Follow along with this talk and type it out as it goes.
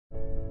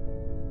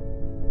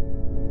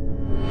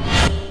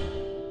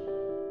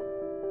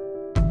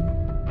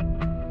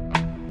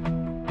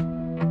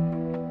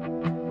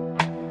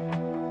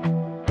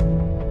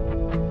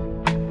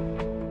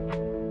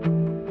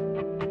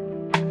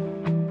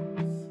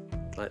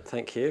Right,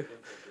 thank you.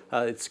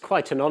 It's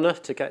quite an honour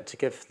to get to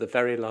give the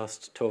very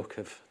last talk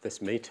of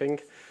this meeting.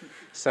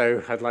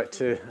 So I'd like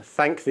to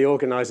thank the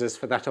organisers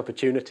for that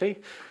opportunity,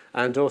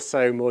 and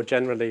also more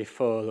generally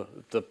for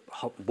the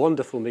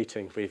wonderful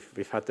meeting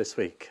we've had this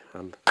week.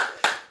 So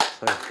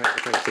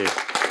thank you.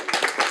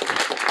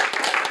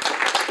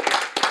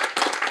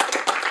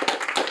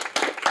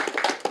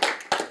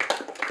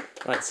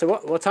 Right, so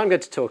what I'm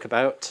going to talk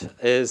about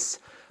is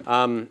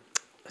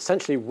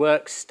essentially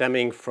work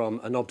stemming from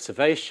an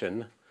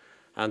observation,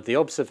 and the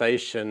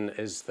observation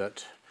is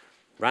that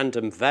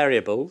random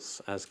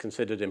variables, as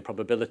considered in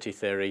probability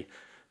theory,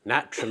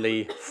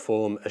 naturally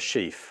form a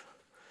sheaf.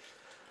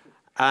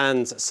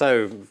 And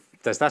so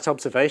there's that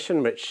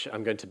observation, which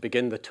I'm going to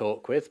begin the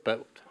talk with,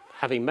 but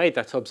having made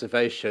that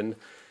observation,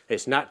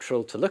 it's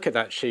natural to look at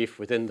that sheaf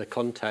within the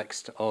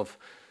context of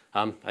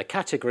a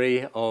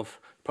category of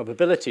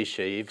probability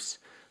sheaves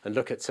and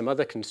look at some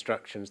other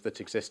constructions that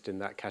exist in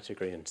that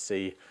category and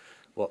see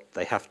what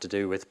they have to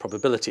do with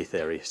probability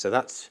theory. So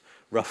that's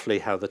roughly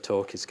how the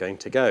talk is going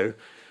to go.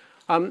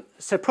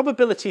 So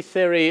probability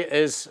theory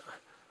is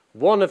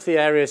one of the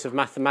areas of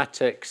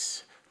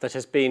mathematics that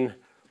has been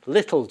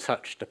little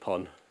touched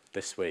upon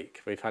this week.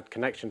 We've had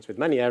connections with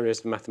many areas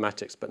of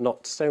mathematics, but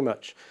not so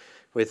much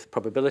with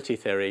probability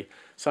theory.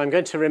 So I'm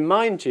going to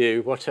remind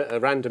you what a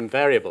random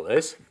variable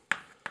is.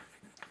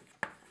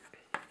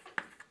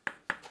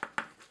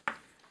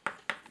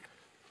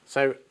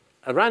 So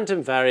a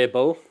random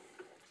variable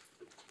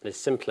is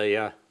simply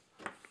a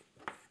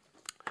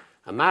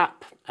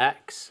map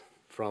X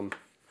from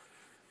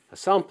a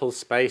sample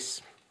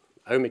space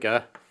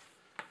omega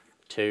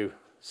to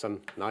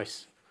some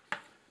nice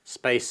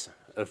space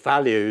of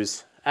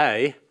values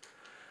A,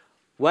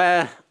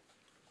 where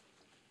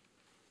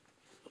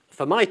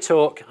for my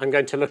talk I'm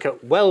going to look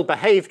at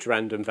well-behaved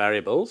random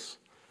variables.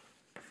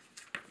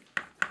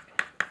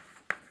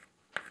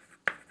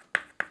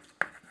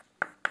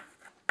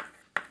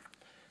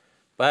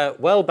 Where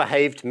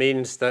well-behaved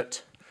means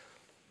that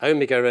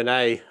omega and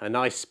A are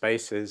nice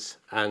spaces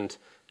and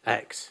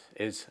X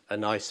is a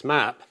nice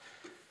map.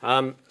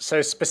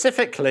 So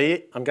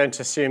specifically, I'm going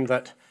to assume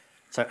that,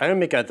 so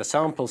omega, the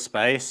sample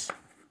space,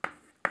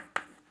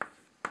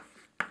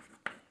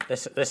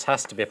 this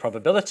has to be a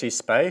probability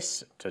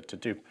space to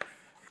do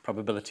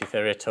probability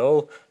theory at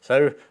all.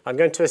 So I'm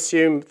going to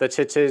assume that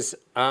it is,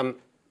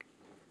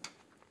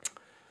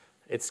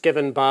 it's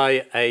given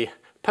by a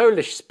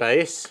Polish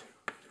space.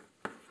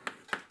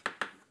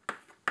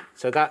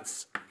 So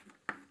that's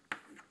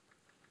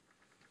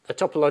a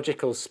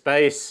topological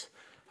space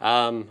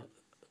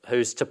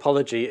whose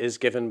topology is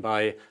given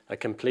by a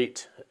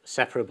complete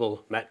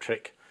separable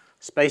metric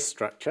space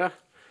structure.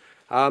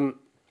 But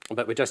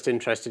we're just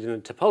interested in the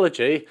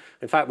topology.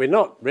 In fact, we're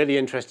not really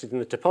interested in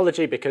the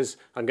topology because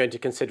I'm going to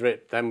consider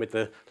it then with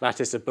the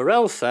lattice of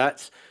Borel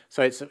sets.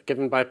 So it's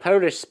given by a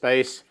Polish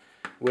space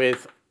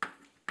with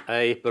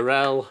a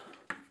Borel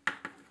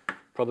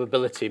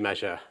probability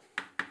measure.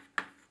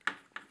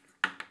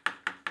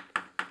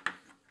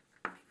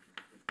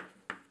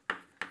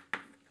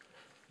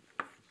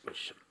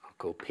 Which I'll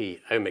call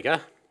P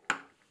omega.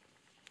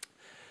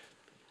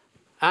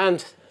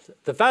 And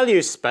the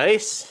value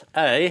space,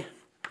 A,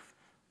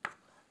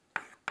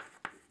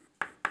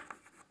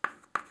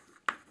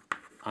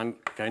 I'm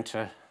going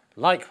to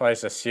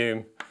likewise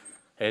assume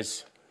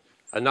is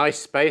a nice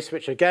space,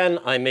 which again,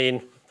 I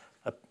mean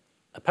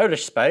a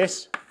Polish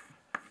space.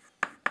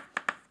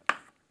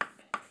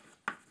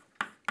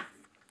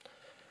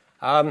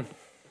 And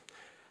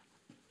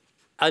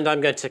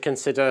I'm going to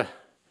consider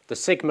the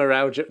sigma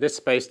algebra, this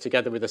space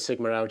together with the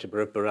sigma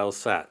algebra of Borel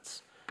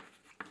sets.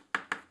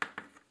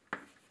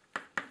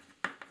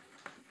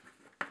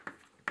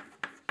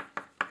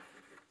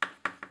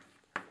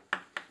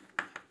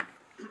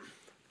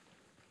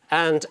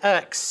 And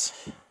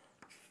X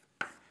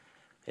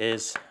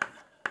is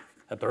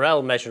a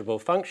Borel measurable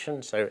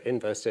function, so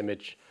inverse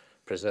image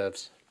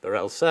preserves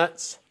Borel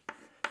sets.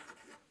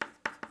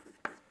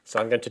 So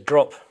I'm going to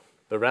drop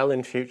Borel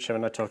in future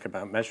when I talk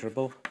about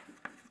measurable.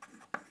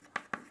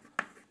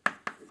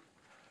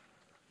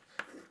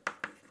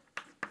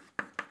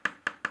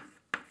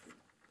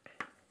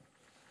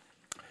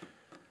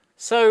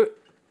 So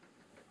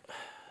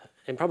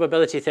in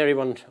probability theory,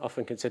 one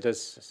often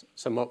considers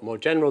somewhat more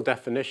general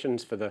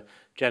definitions for the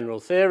general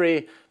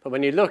theory. But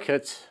when you look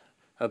at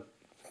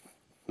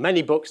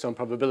many books on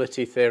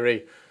probability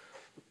theory,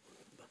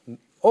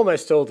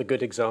 almost all the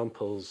good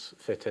examples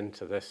fit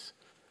into this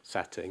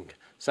setting.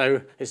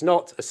 So it's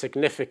not a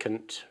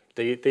significant,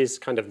 these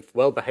kind of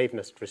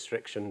well-behavedness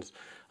restrictions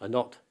are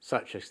not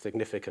such a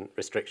significant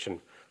restriction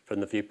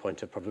from the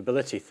viewpoint of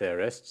probability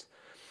theorists.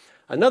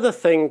 Another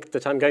thing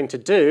that I'm going to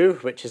do,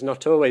 which is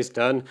not always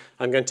done,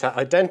 I'm going to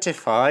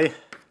identify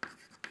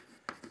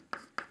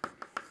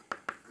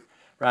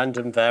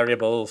random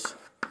variables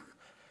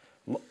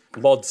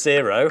mod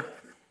 0,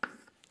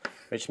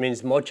 which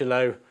means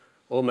modulo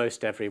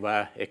almost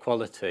everywhere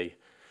equality.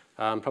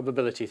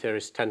 Probability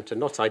theorists tend to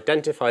not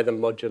identify them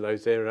modulo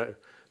 0,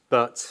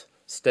 but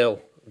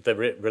still the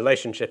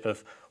relationship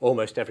of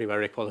almost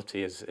everywhere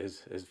equality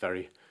is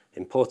very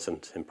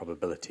important in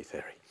probability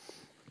theory.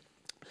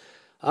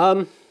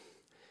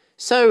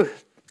 So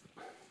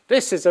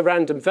this is a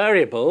random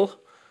variable,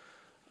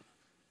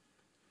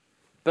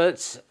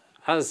 but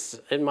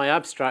as in my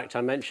abstract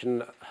I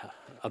mentioned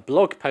a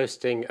blog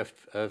posting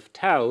of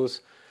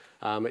Tau's,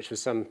 which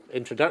was some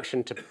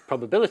introduction to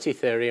probability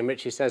theory, in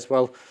which he says,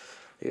 well,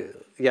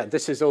 yeah,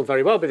 this is all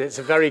very well, but it's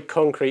a very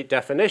concrete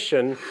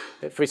definition.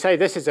 If we say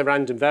this is a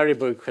random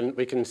variable,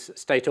 we can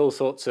state all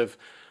sorts of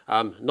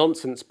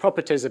nonsense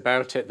properties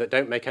about it that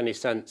don't make any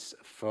sense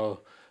from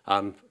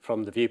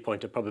the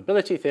viewpoint of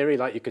probability theory.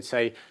 Like you could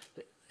say,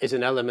 is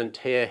an element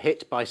here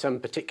hit by some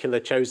particular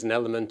chosen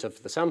element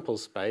of the sample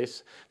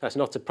space? That's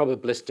not a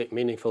probabilistic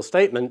meaningful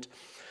statement.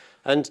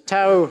 And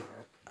Tau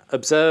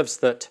observes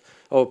that,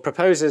 or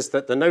proposes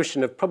that the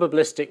notion of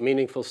probabilistic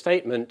meaningful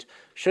statement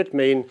should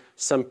mean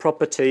some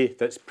property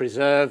that's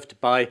preserved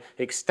by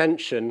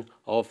extension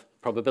of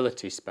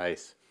probability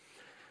space.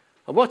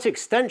 And what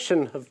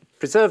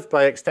preserved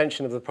by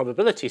extension of the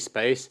probability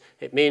space,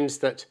 it means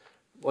that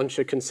one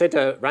should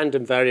consider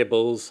random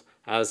variables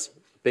as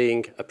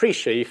being a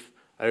presheaf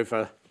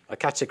over a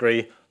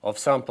category of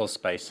sample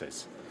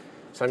spaces.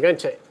 So I'm going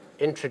to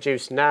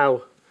introduce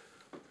now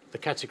the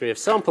category of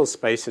sample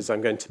spaces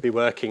I'm going to be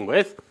working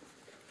with.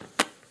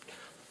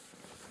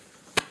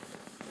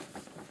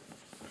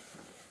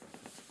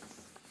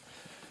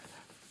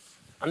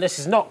 And this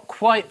is not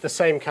quite the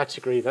same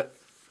category that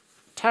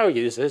Tau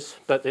uses,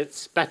 but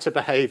it's better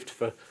behaved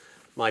for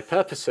my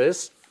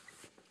purposes.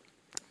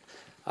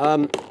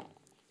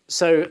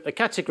 So the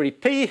category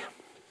P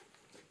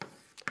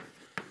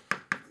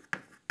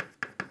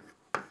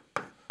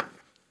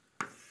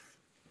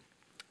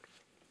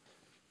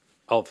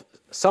of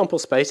sample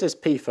spaces,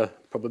 P for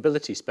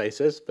probability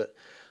spaces, but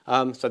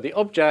so the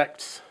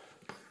objects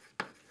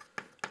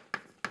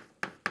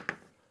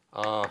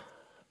are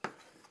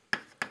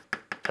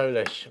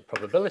Polish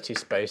probability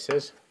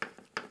spaces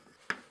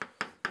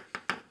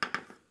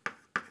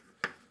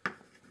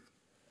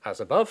as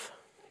above,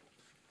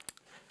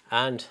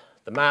 and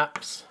the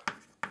maps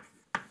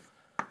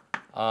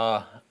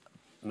are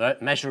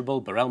measurable,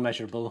 Borel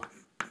measurable,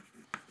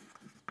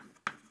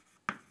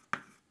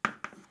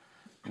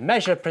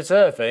 measure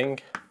preserving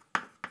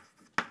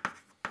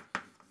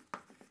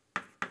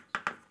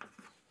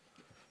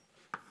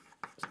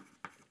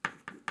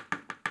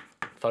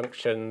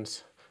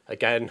functions,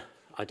 again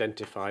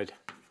identified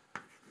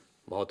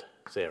mod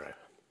 0.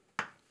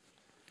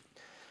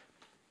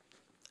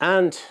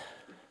 And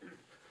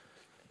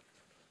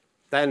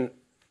then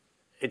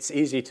it's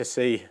easy to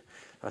see,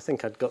 I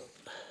think I'd got,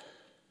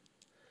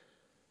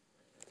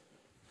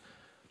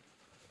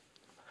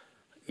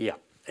 yeah,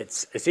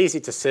 it's easy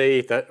to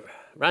see that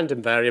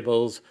random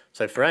variables,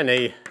 so for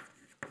any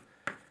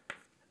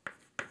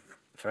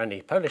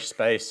Polish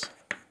space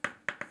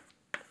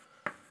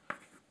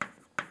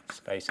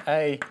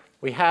A,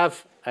 we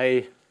have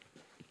a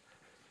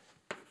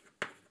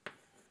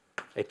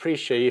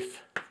presheaf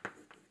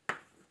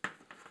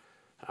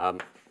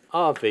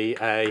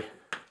RVA,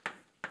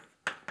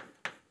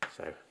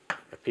 so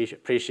a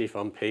presheaf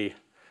on P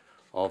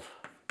of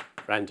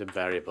random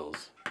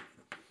variables.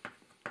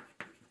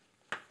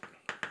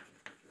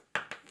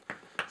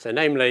 So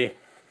namely,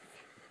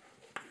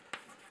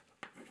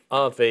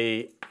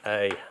 RVA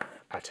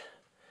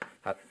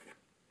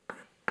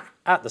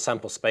at the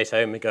sample space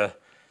omega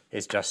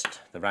is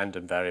just the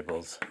random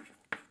variables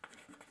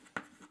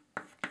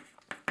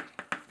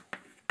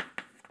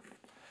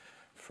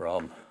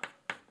from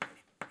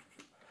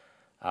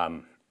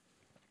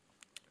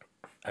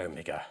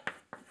omega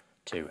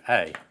to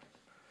A.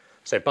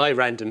 So by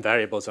random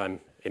variables,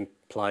 I'm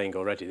implying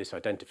already this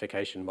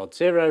identification mod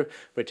 0,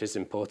 which is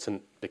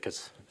important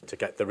because to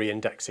get the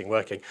reindexing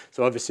working.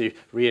 So obviously,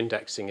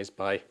 reindexing is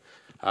by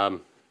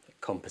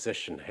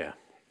composition here.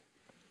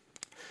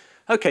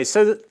 OK,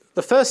 so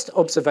the first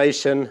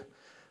observation,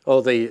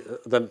 or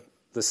the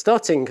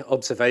starting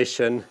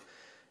observation,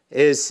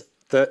 is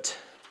that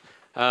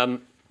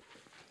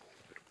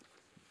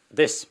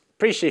this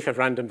presheaf of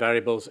random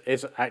variables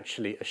is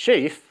actually a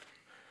sheaf,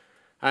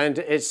 and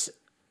it's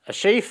a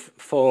sheaf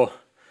for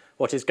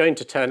what is going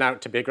to turn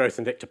out to be a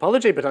Grothendieck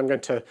topology, but I'm going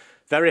to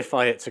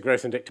verify it's a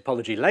Grothendieck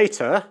topology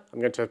later. I'm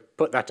going to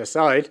put that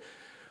aside.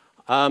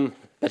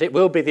 But it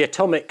will be the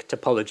atomic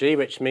topology,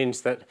 which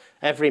means that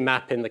every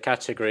map in the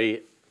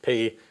category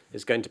P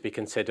is going to be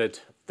considered,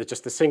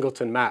 just the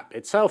singleton map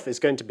itself is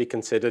going to be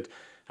considered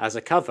as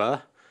a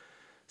cover.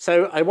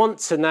 So I want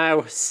to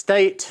now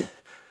state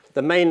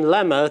the main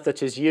lemma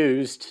that is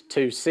used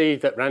to see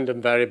that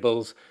random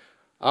variables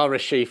are a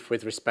sheaf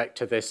with respect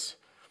to this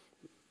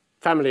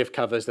family of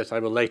covers that I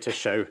will later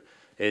show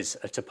is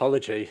a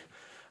topology.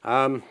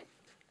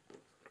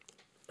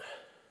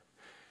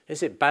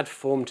 Is it bad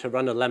form to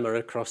run a lemma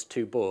across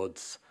two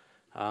boards?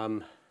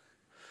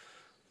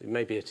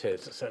 Maybe it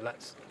is. So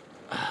let's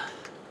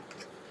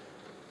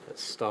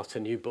start a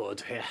new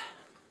board here.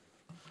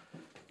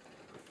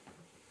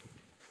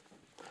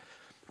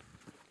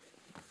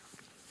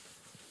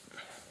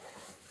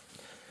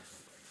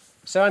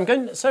 So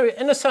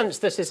in a sense,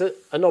 this is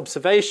an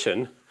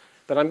observation,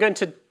 but I'm going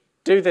to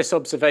do this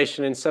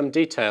observation in some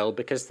detail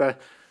because there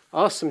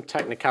are some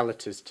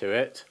technicalities to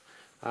it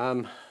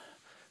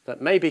that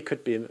maybe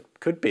could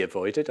be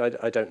avoided.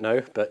 I don't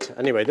know, but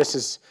anyway, this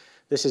is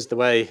the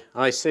way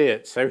I see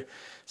it. So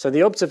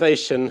the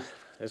observation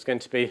is going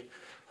to be,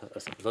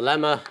 the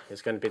lemma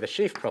is going to be the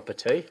sheaf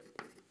property.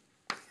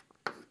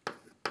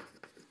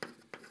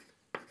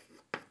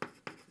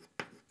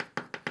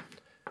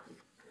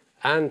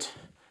 And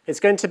it's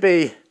going to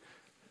be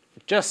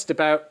just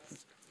about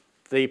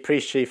the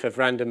presheaf of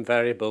random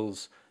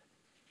variables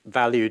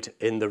valued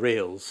in the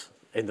reals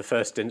in the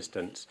first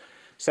instance.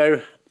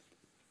 So,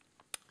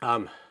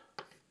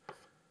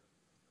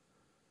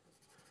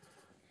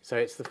 so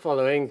it's the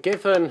following.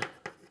 Given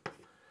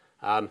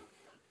a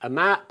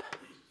map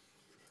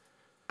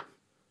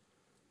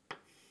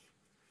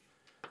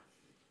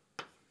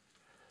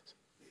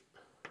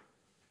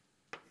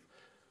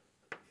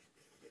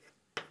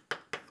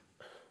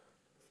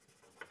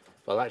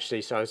well,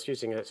 actually, so I was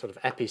using a sort of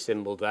epi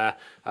symbol there.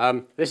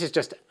 This is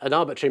just an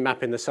arbitrary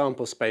map in the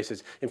sample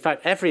spaces. In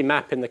fact, every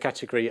map in the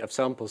category of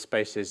sample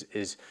spaces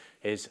is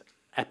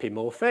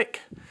epimorphic.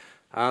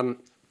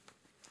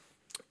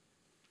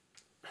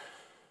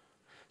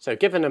 So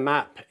given a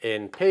map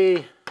in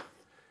P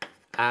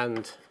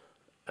and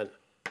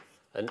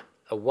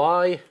a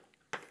Y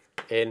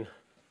in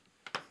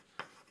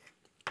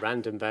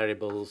random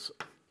variables,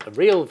 a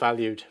real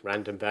valued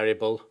random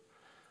variable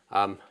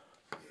on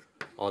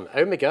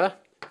omega.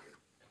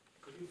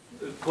 Could you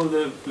pull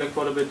the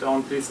blackboard a bit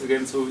down, please,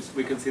 again, so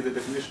we can see the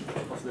definition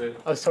of the...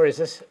 Oh, sorry, is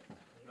this?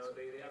 No,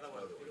 the other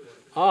one.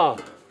 Ah,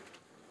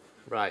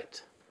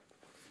 right.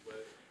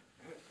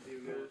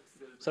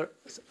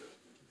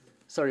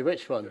 Sorry,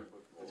 which one?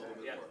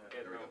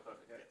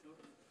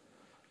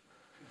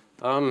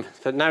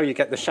 But now you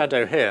get the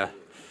shadow here.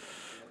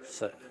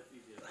 So,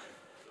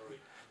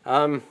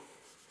 let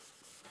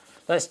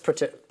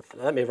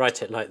me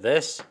write it like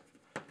this.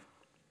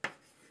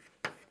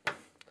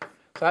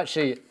 So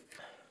actually,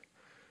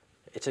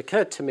 it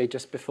occurred to me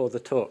just before the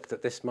talk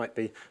that this might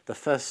be the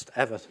first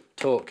ever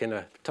talk in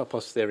a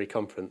topos theory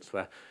conference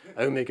where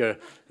omega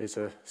is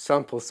a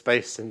sample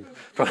space in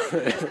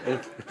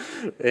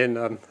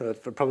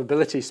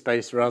probability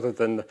space rather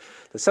than the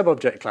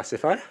subobject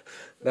classifier.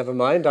 Never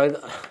mind. I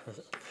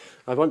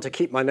want to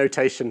keep my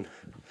notation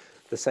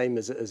the same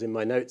as in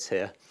my notes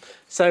here.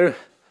 So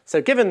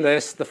given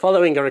this, the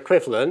following are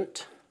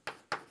equivalent.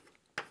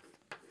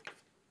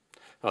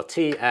 Or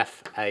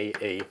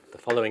TFAE, the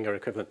following are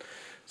equivalent.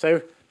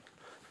 So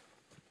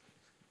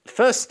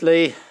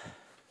firstly,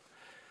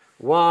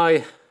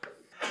 Y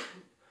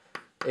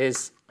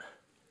is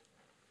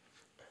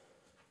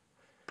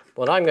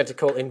what I'm going to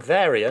call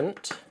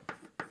invariant,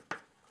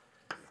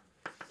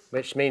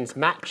 which means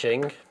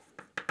matching,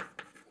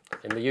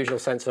 in the usual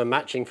sense of a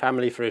matching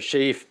family for a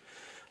sheaf,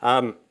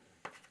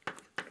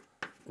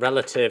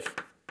 relative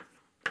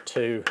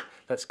to,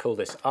 let's call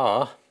this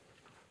R.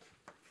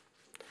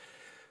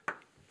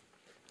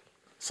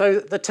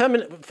 So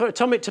for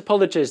atomic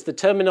topologies, the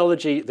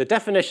terminology, the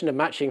definition of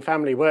matching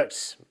family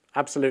works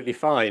absolutely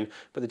fine,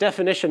 but the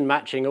definition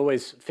matching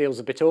always feels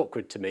a bit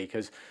awkward to me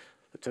because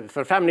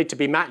for a family to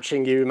be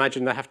matching, you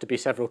imagine there have to be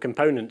several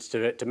components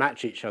to it to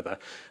match each other.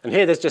 And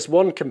here there's just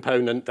one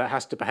component that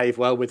has to behave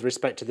well with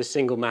respect to the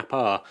single map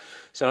R.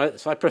 So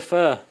I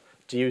prefer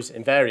to use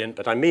invariant,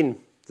 but I mean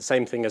the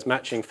same thing as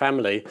matching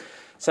family.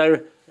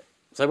 So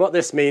what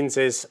this means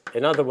is,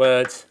 in other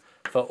words,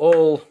 for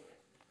all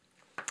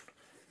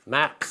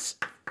maps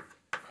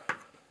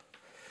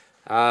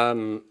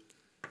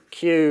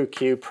Q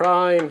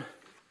prime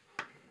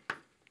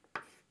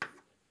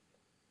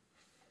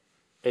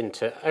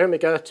into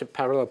omega to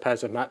parallel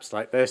pairs of maps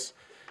like this,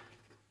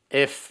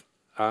 if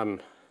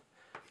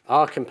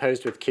R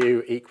composed with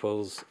Q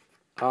equals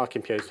R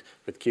composed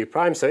with Q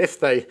prime. So if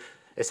they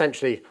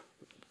essentially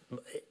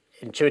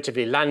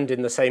intuitively land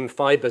in the same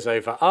fibers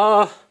over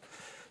R,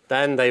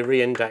 then they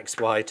reindex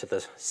Y to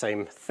the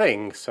same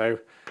thing. So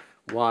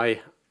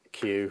Y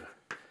Q,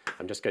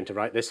 I'm just going to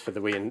write this for the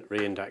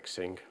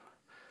reindexing.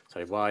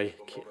 So Y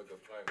Q.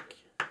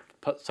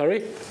 Sorry?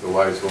 The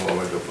Y is from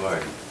omega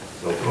prime,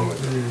 not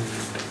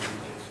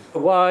omega.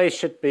 Y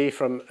should be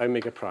from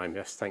omega prime,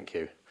 yes, thank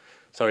you.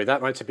 Sorry,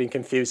 that might have been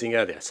confusing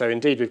earlier. So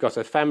indeed, we've got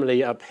a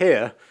family up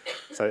here,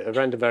 so a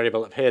random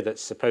variable up here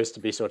that's supposed to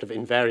be sort of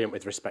invariant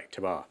with respect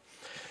to R.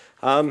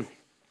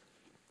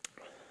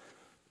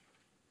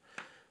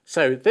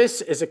 So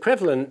this is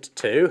equivalent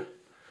to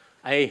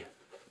a...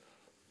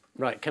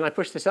 Right, can I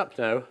push this up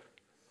now?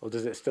 Or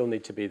does it still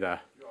need to be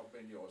there?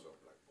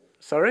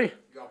 Sorry?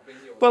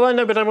 Well, I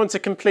know, but I want to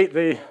complete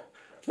the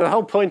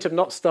whole point of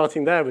not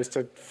starting there was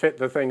to fit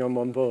the thing on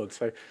one board.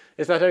 So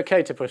is that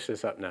OK to push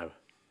this up now?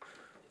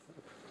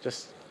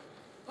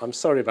 I'm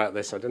sorry about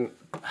this. I didn't...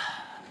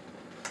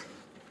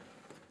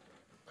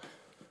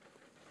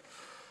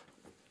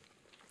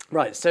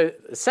 Right, so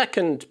the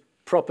second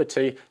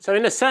property. So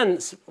in a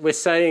sense, we're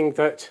saying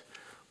that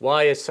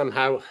Y is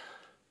somehow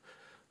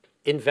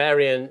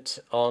invariant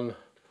on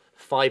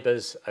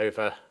fibers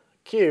over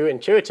Q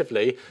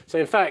intuitively. So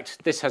in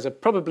fact, this has a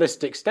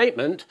probabilistic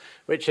statement,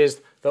 which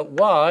is that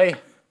Y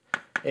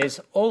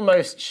is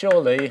almost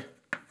surely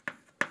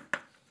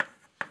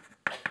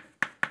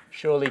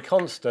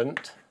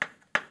constant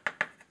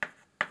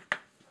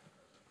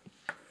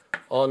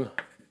on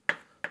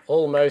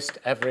almost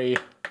every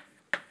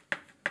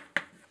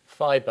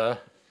fiber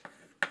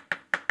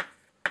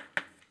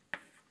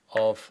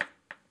of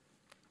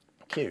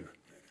Q.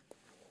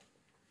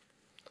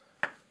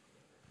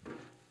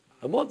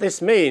 And what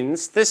this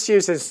means, this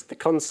uses the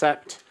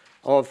concept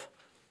of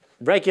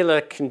regular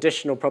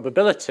conditional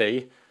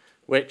probability,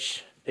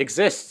 which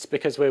exists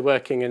because we're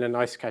working in a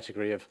nice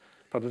category of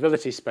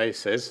probability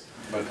spaces.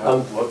 But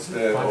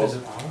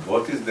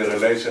what is the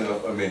relation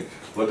of, I mean,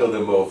 what are the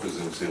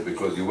morphisms here?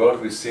 Because you work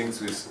with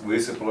things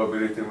with a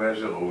probability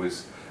measure or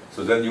with,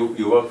 so then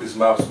you work with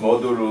maps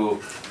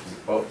modulo.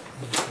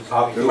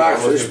 The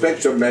maps with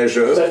spectrum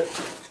measure. So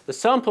the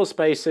sample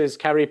spaces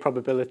carry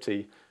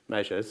probability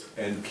measures.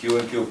 And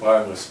Q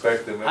prime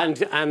respect the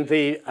measure. And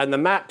the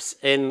maps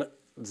in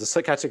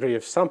the category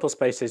of sample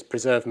spaces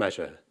preserve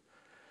measure.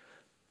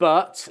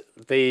 But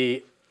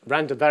the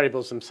random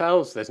variables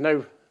themselves, there's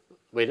no,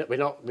 we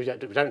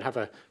don't have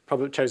a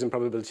chosen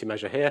probability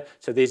measure here.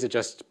 So these are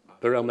just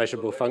Borel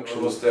measurable functions.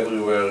 Almost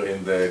everywhere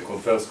in the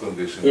first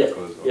condition. Yeah.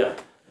 Because Yeah.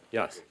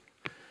 Yes.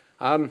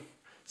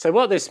 So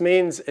what this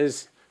means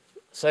is,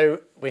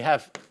 so we're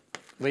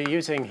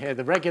using here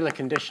the regular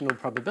conditional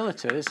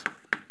probabilities,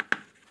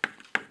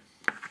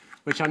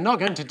 which I'm not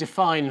going to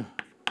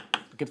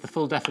give the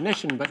full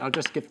definition, but I'll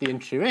just give the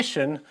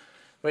intuition,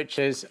 which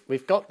is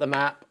we've got the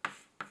map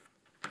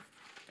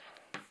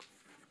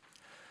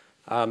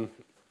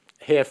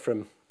here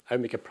from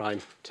omega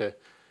prime to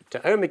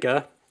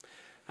omega.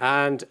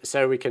 And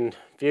so we can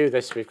view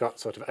this. We've got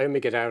sort of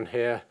omega down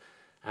here,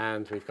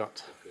 and we've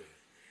got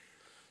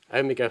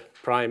omega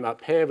prime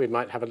up here. We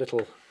might have a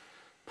little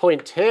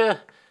point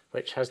here,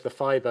 which has the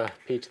fiber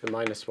p to the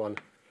minus 1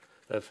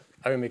 of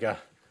omega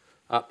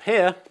up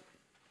here.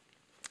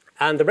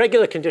 And the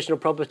regular conditional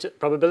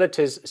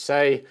probabilities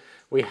say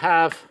we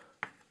have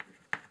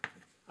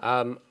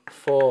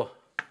for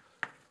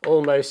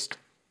almost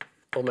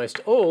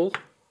all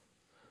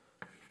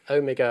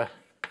omega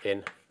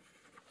in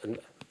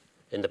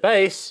the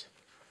base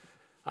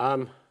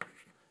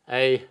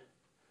a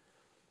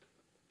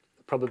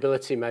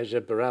probability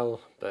measure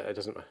Borel, but it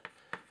doesn't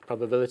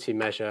probability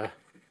measure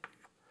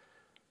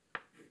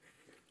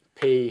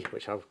P,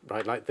 which I'll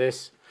write like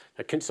this,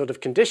 a sort of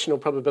conditional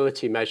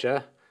probability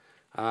measure.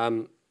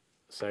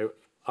 So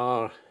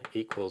R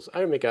equals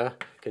omega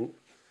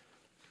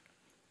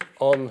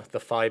on the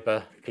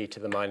fiber p to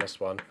the minus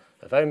 1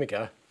 of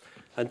omega.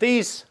 And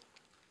these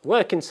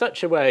work in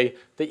such a way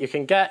that you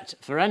can get,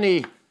 for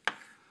any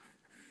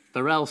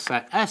Borel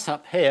set S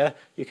up here,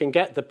 you can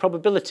get the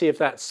probability of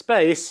that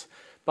space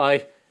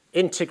by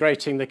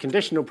integrating the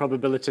conditional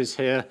probabilities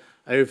here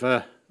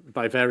over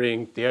by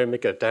varying the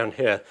omega down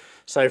here.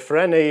 So for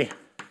any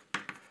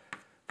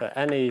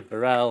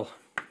Borel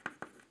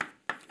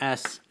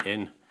S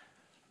in,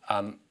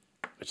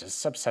 which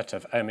is a subset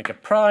of omega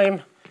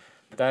prime,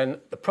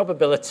 then the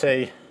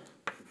probability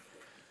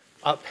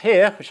up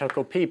here, which I'll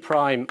call P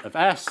prime of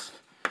S,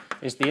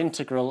 is the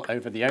integral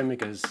over the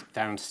omegas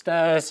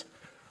downstairs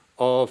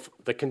of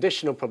the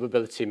conditional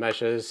probability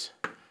measures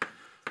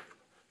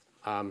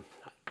on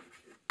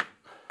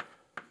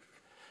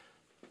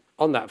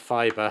that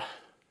fiber,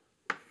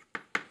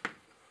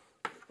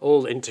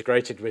 all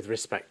integrated with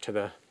respect to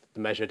the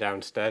measure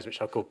downstairs,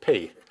 which I'll call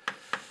P.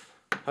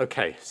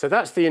 Okay, so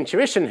that's the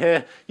intuition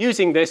here.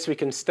 Using this, we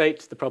can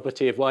state the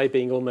property of Y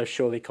being almost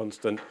surely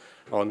constant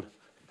on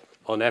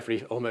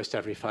almost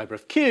every fiber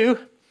of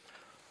Q.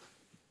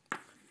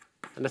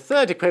 And the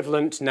third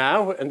equivalent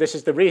now, and this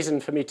is the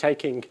reason for me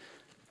taking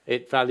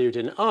it valued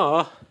in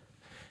R,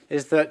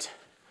 is that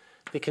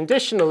the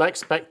conditional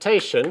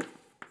expectation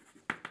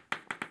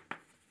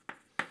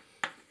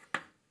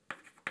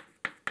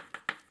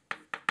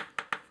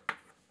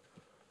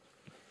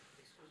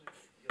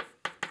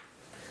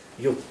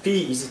Your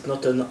P, is it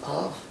not an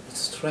R? It's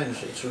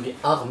strange. It should be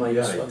R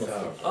minus 1.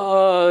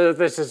 Oh,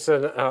 this is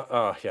an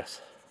yes.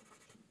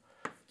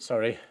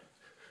 Sorry.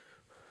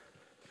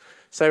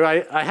 So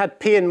I had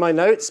P in my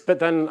notes, but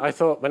then I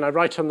thought when I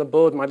write on the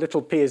board, my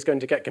little p is going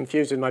to get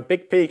confused with my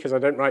big P because I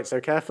don't write so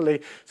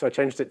carefully. So I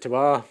changed it to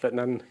R, but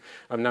then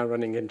I'm now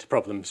running into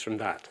problems from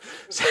that.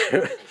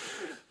 So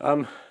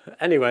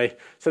anyway,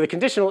 so the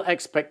conditional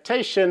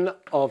expectation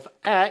of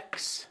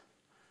X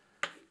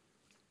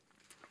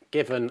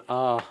given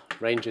R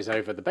ranges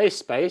over the base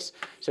space.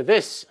 So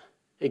this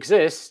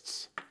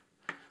exists,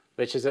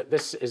 which is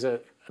this is a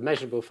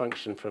measurable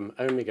function from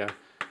omega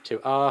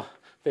to R.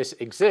 This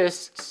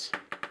exists.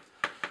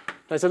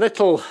 There's a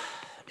little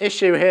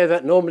issue here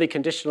that normally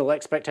conditional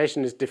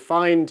expectation is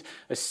defined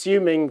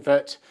assuming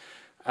that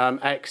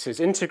X is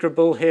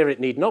integrable. Here it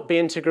need not be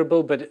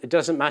integrable, but it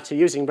doesn't matter.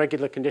 Using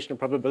regular conditional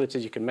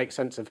probabilities, you can make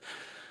sense of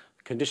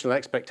conditional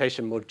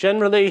expectation more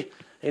generally.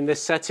 In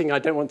this setting, I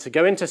don't want to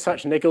go into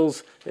such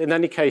niggles. In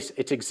any case,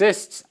 it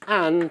exists,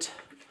 and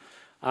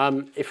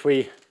if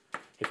we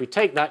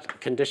take that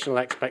conditional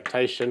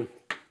expectation,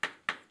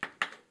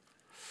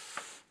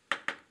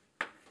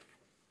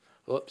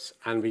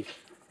 and we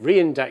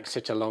reindex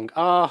it along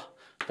R,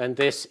 then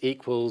this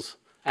equals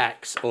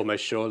X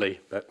almost surely,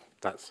 but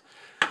that's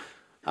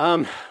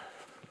so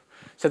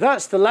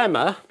that's the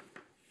lemma.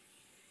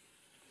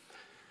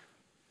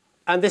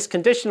 And this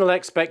conditional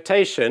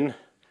expectation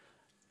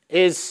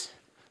is,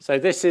 so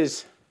this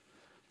is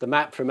the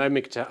map from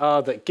omega to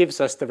R that gives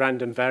us the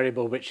random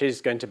variable, which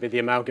is going to be the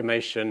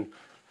amalgamation.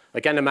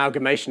 Again,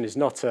 amalgamation is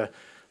not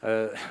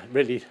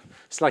really,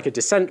 it's like a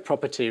descent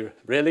property,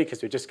 really,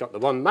 because we just got the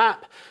one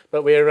map.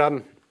 But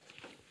we're,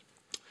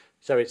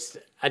 so it's,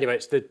 anyway,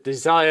 it's the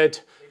desired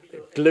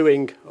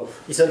gluing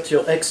of. Isn't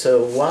your x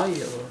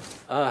y?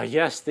 Or?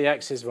 Yes, the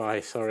x is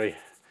y, sorry.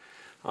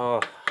 Oh,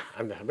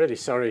 I'm really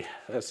sorry.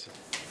 That's.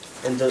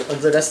 And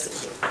the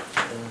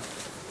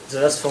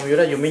last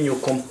formula, you mean you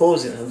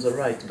compose it on the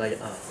right by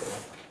R?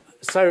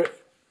 So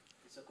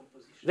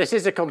this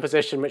is a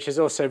composition which is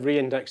also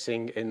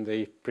re-indexing in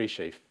the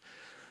presheaf.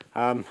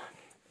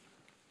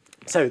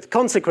 So the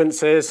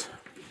consequences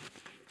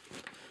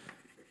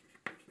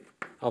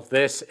of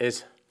this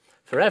is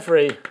for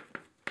every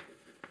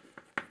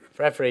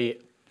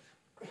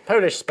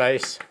Polish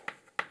space,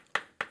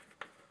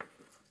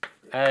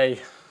 A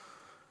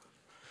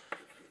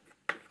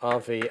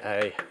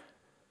RVA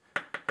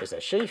is a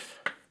sheaf,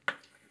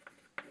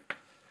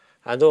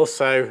 and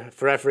also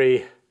for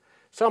every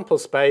sample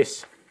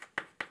space,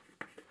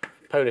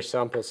 Polish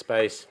sample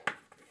space,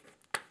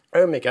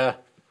 omega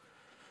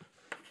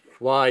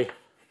y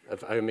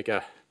of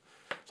omega,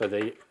 so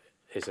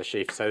is a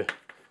sheaf.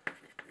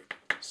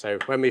 So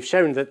when we've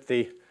shown that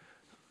the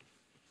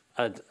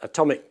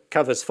atomic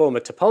covers form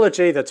a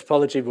topology, the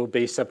topology will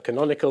be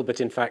subcanonical, but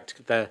in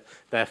fact they're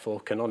therefore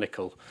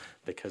canonical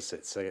because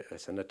it's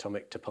an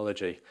atomic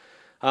topology.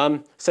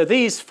 So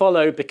these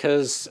follow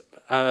because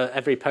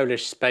every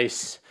Polish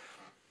space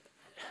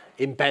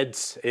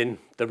embeds in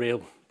the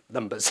real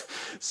numbers.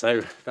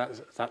 So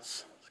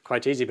that's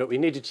quite easy, but we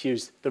needed to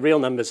use the real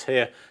numbers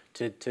here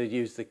to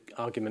use the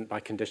argument by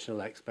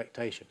conditional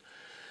expectation.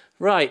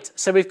 Right,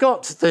 so we've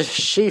got the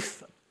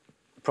sheaf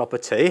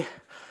property.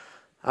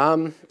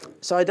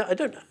 So I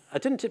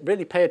didn't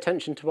really pay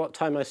attention to what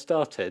time I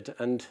started,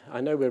 and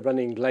I know we're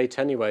running late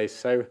anyway,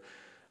 so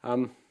You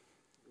have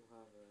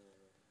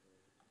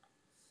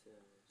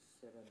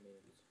 7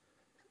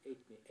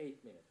 minutes,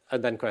 8 minutes.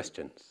 and then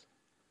questions.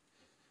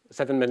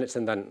 7 minutes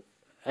and then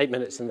 8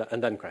 minutes and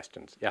then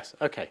questions. Yes,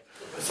 okay.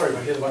 Sorry,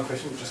 but here's one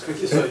question just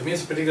quickly. So it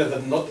means in particular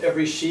that not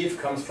every sheaf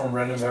comes from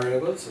random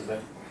variables, is that?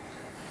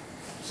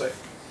 So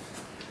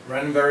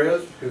random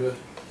variables?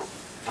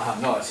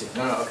 No, I see.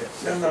 No, okay.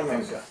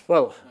 No.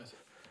 Well,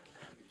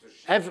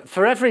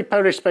 for every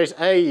Polish space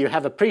A, you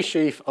have a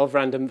presheaf of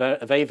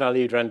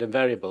A-valued random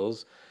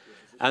variables,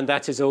 and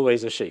that is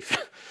always a sheaf.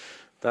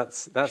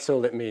 That's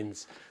all it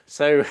means.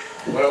 So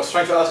what I was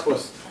trying to ask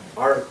was,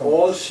 are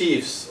all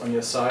sheaves on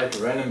your side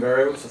random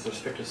variables with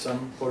respect to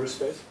some Polish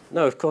space?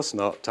 no, of course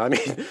not. I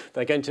mean,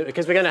 they're going to,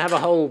 because we're going to have a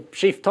whole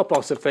sheaf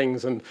topos of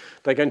things, and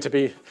they're going to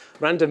be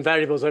random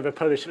variables over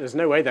Polish. There's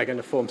no way they're going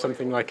to form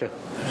something like a.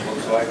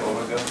 What's y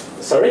omega?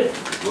 Sorry?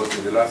 What's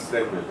in the last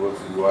statement? What's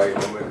y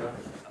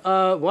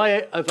omega?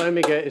 Y of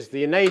omega is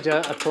the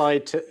enada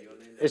applied to,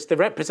 is the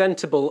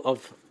representable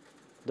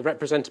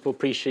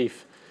presheaf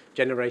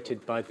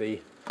generated by the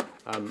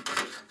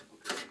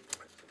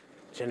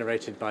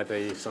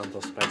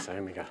sample space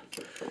omega.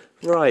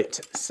 Right.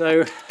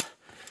 So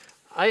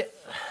I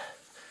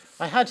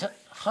had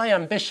high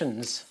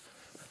ambitions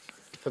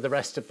for the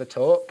rest of the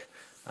talk.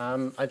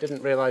 I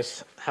didn't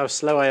realise how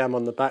slow I am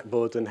on the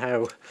backboard and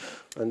how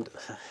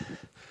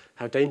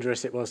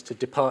dangerous it was to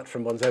depart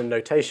from one's own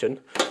notation.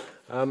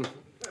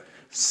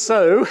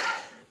 So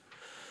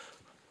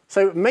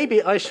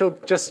maybe I shall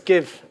just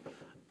give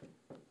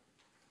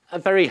a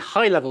very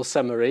high-level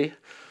summary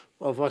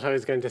of what I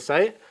was going to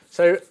say.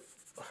 So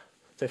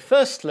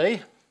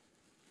firstly,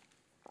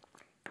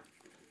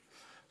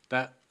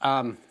 that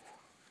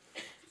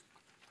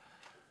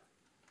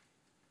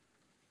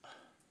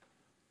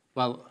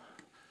well,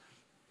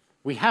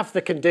 we have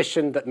the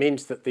condition that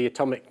means that the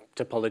atomic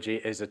topology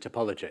is a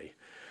topology.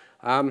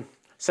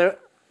 So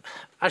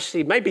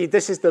actually, maybe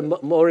this is the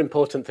more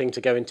important thing to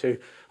go into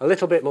a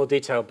little bit more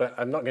detail, but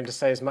I'm not going to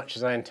say as much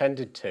as I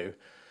intended to.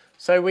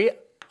 So we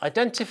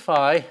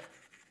identify,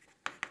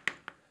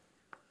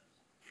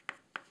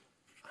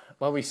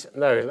 well,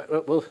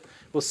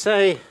 we'll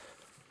say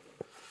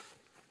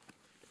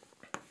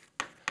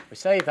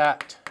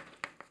that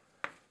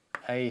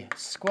a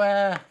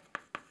square,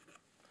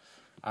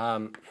 a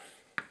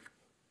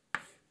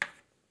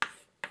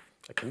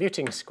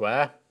commuting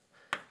square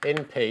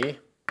in P.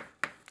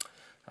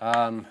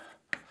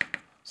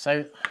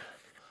 So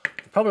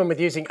the problem with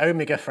using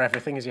omega for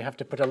everything is you have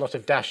to put a lot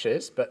of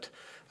dashes, but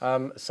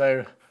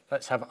so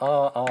let's have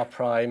R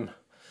prime,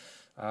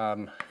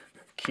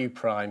 Q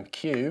prime,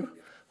 Q,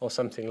 or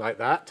something like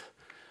that.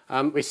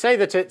 We say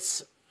that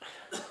it's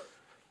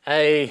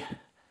an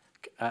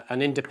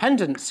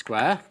independent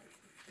square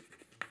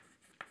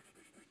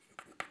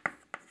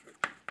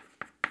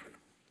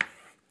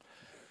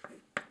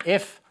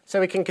so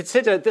we can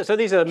consider, so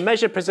these are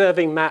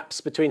measure-preserving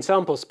maps between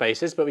sample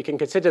spaces, but we can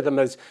consider them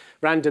as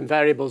random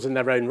variables in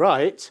their own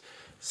right.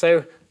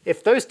 So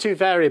if those two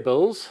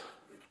variables,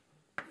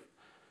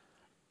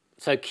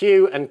 so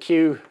Q and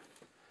Q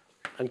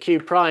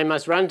prime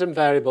as random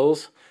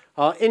variables,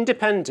 are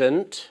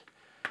independent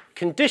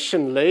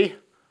conditionally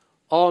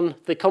on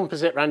the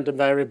composite random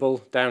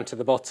variable down to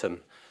the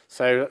bottom.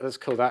 So let's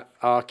call that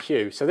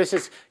RQ. So this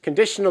is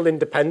conditional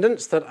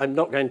independence that I'm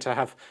not going to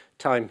have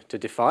time to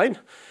define,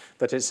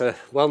 but it's a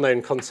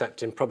well-known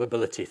concept in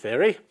probability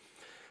theory.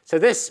 So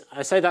this,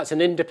 I say that's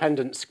an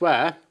independent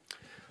square.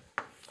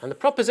 And the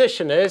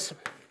proposition is,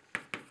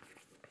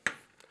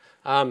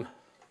 for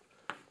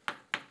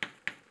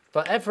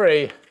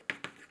every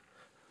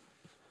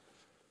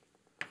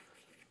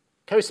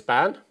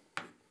cospan,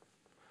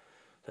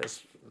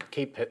 let's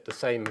keep it the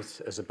same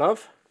as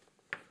above,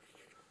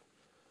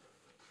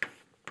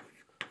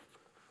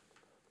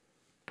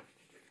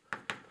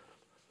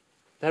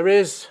 there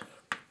is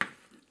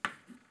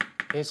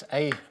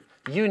a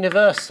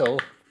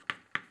universal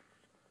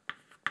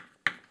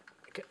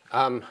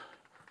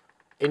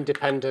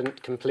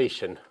independent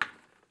completion.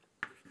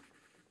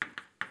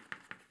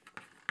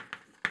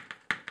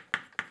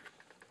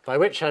 By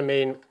which I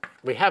mean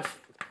we have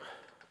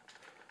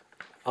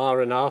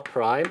R and R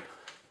prime,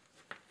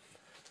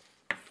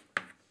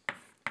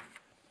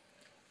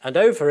 and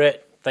over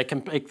it they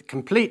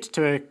complete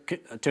to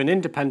an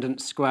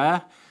independent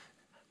square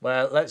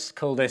where let's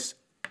call this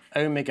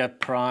omega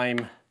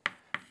prime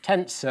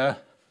tensor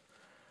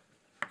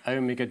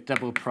omega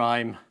double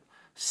prime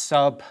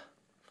sub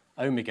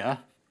omega.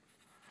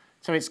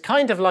 So it's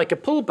kind of like a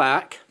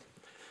pullback,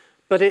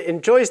 but it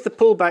enjoys the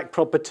pullback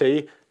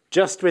property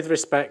just with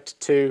respect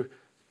to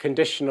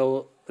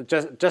conditional,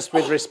 just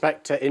with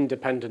respect to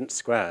independent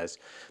squares.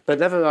 But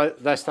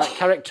nevertheless, that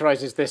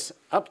characterizes this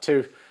up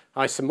to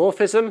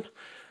isomorphism.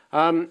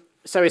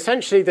 So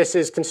essentially, this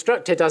is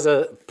constructed as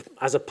a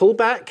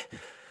pullback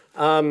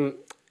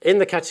in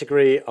the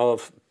category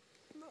of,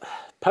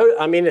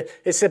 I mean,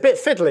 it's a bit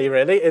fiddly,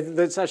 really.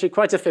 It's actually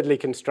quite a fiddly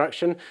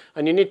construction,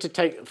 and you need to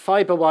take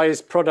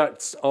fiber-wise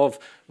products of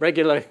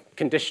regular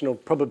conditional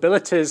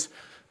probabilities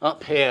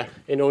up here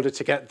in order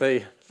to get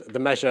the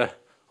measure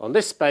on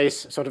this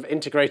space, sort of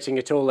integrating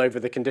it all over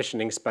the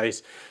conditioning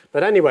space.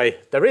 But anyway,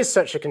 there is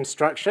such a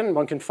construction.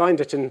 One can find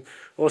it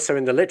also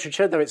in the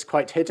literature, though it's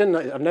quite hidden.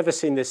 I've never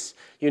seen this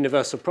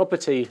universal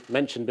property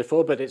mentioned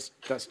before, but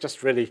that's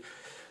just really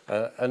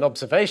an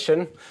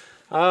observation.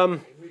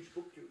 In which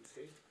book you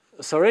say?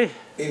 Sorry?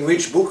 In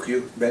which book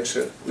you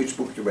mentioned? Which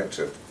book you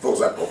mentioned for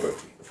that property?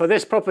 For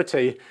this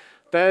property,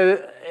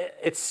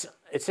 it's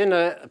in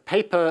a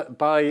paper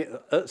by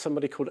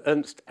somebody called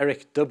Ernst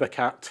Erich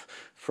Dubercat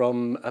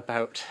from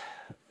about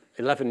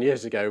 11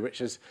 years ago,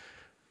 which is,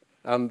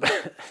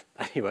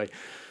 anyway.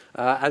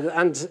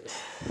 And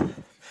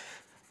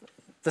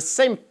the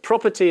same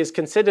property is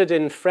considered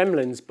in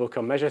Fremlin's book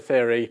on measure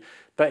theory,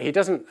 but he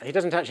doesn't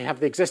actually have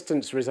the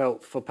existence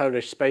result for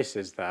Polish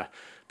spaces there.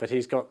 But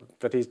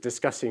he's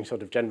discussing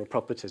sort of general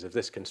properties of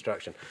this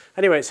construction.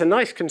 Anyway, it's a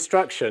nice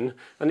construction,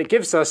 and it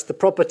gives us the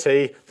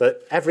property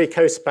that every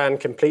cospan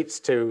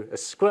completes to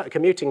a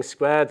commuting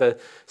square, the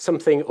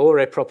something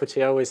ore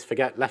property. I always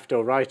forget left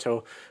or right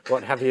or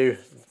what have you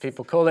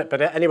people call it.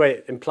 But anyway,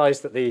 it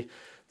implies that the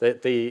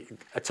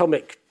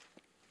atomic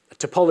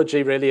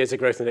topology really is a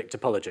Grothendieck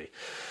topology.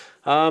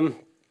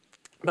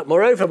 But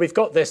moreover, we've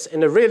got this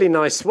in a really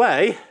nice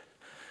way,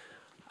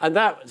 and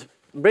that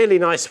really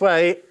nice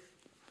way,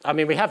 I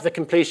mean, we have the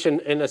completion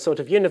in a sort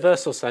of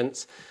universal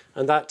sense,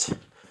 and that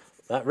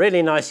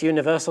really nice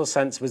universal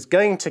sense was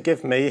going to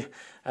give me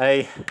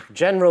a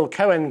general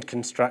coend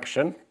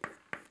construction.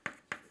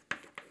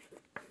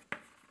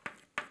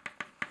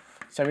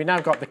 So we now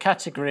got the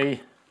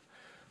category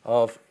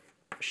of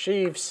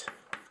sheaves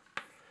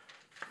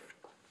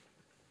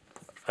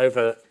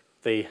over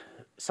the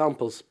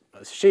samples,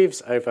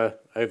 sheaves over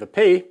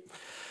P.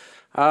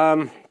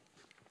 And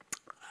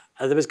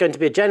there was going to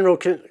be a general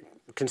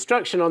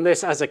construction on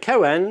this as a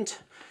coend,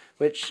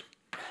 which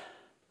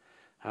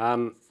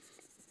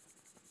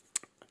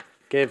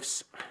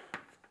gives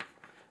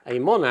a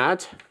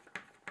monad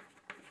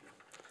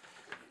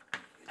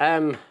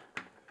M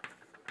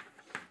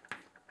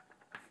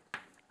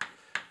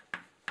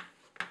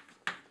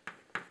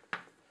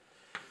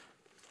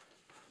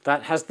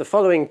that has the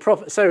following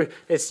property. So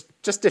it's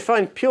just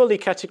defined purely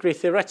category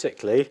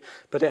theoretically,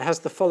 but it has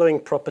the following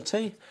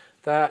property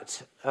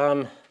that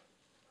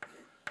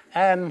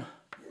M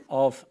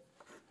of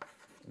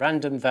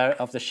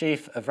the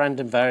sheaf of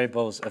random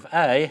variables of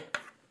A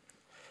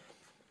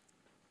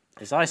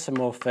is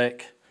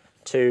isomorphic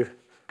to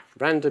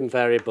random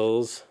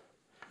variables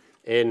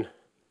in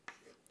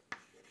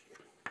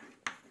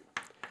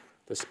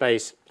the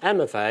space M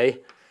of A,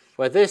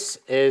 where this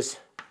is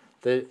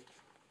the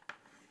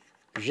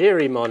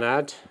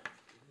Giry-monad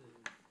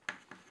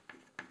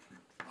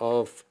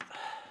of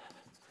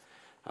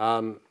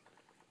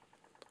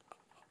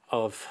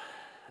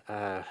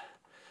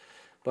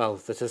well,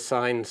 that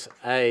assigns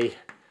A,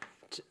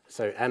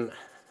 so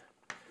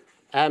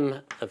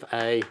M of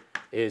A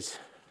is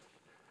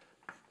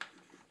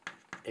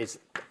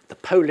the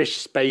Polish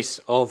space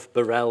of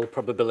Borel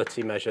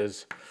probability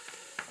measures,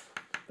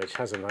 which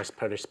has a nice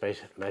Polish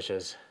space of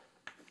measures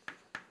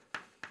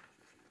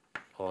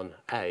on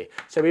A.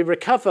 So we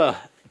recover,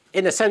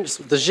 in a sense,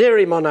 the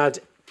Giry-monad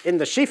in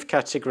the sheaf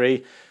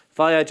category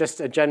via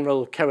just a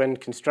general Cohen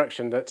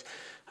construction that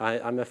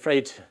I'm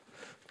afraid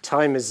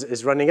time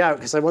is running out,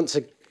 because I want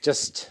to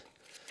just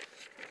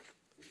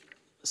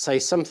say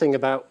something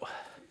about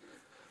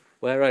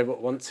where I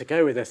want to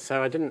go with this.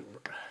 So I didn't.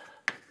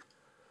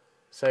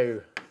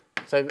 So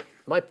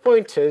my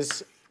point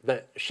is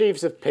that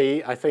sheaves of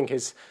P, I think,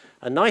 is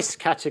a nice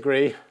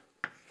category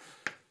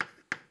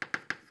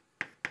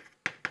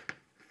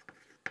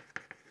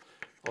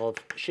of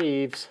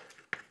sheaves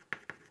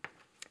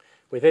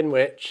within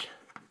which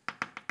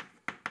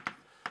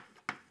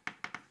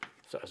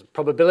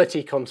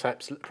probabilistic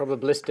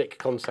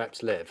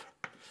concepts live.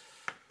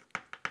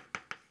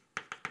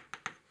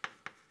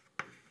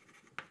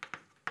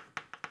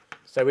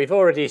 So we've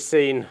already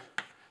seen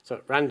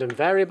random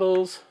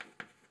variables.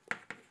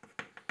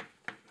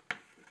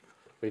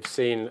 We've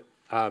seen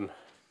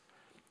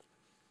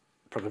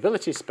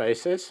probability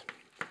spaces.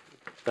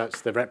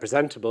 That's the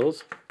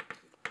representables.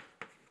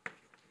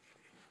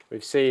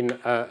 We've seen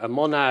a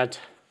monad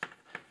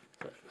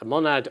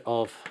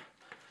of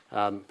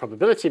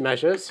probability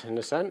measures, in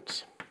a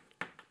sense.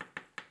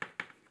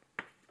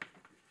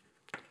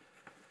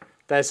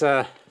 There's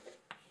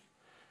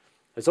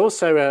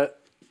also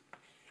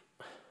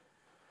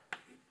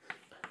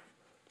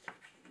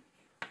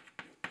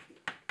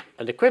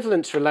an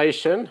equivalence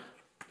relation,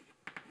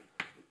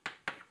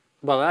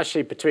 well,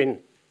 actually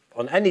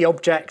on any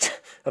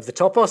object of the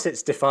topos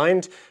it's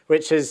defined,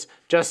 which is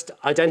just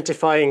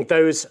identifying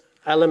those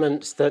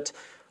elements that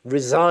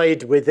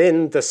reside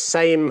within the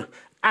same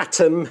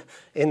atom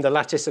in the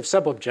lattice of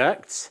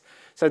subobjects.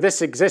 So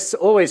this exists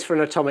always for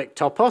an atomic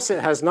topos.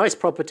 It has nice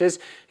properties.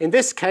 In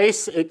this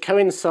case, it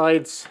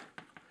coincides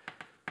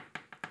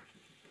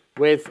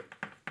with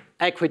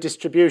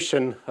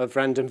equidistribution of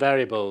random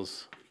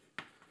variables.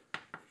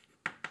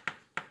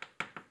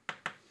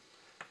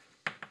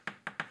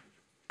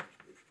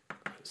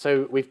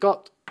 So we've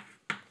got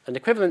an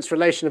equivalence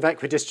relation of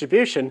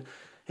equidistribution.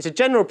 It's a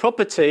general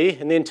property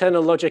in the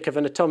internal logic of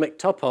an atomic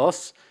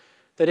topos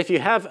that if you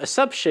have a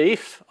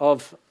subsheaf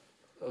of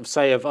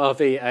say, of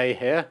RVA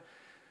here,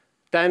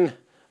 then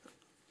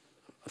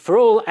for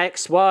all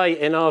xy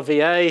in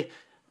RVA,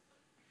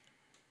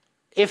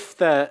 if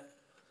they're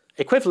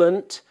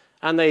equivalent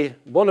and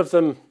one of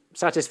them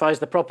satisfies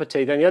the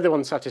property, then the other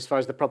one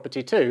satisfies the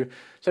property too.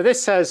 So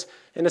this says,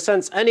 in a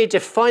sense, any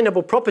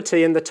definable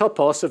property in the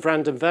topos of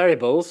random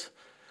variables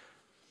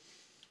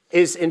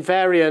is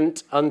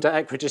invariant under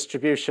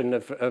equidistribution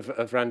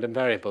of random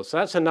variables. So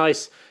that's a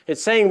nice,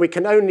 it's saying we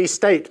can only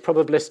state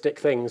probabilistic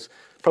things,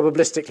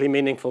 probabilistically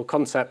meaningful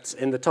concepts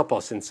in the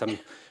topos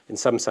in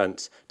some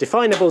sense.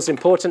 Definable is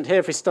important here.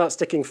 If we start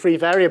sticking free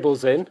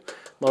variables in,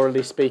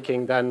 morally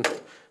speaking, then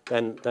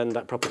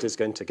that property is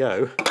going to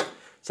go.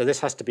 So this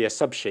has to be a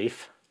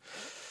subsheaf.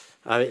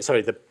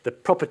 Sorry, the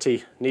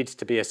property needs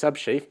to be a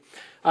subsheaf.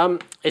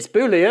 It's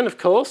Boolean, of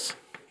course,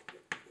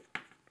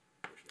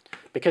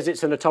 because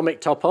it's an atomic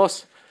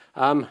topos.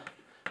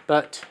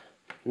 But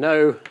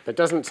no, that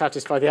doesn't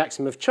satisfy the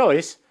axiom of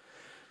choice.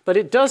 But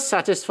it does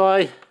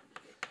satisfy,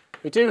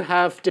 we do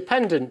have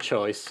dependent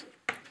choice.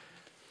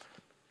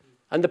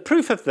 And the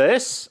proof of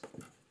this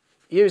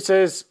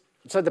uses,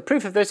 so the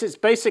proof of this is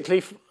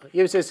basically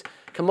uses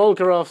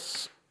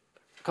Kolmogorov's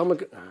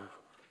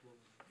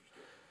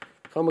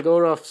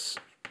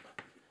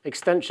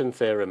extension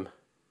theorem.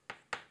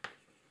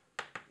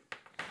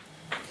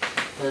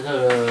 There's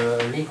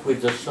a link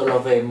with the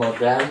Solovay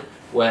model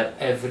where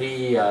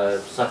every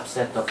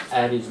subset of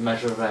L is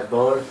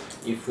measurable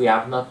if we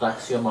have not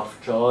axiom of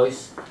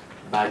choice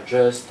but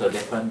just a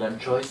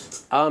dependent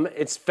choice.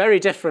 It's very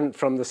different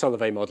from the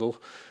Solovay model.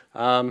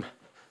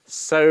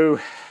 So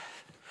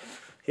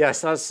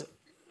yes,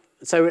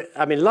 so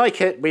I mean, like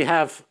it, we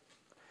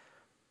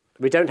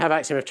don't have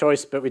axiom of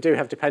choice, but we do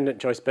have dependent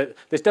choice. But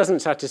this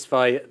doesn't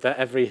satisfy that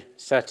every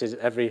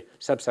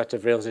subset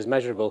of reals is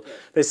measurable.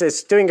 This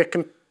is doing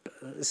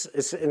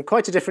it's in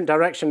quite a different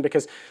direction,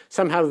 because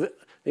somehow the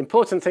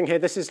important thing here,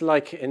 this is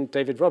like in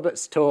David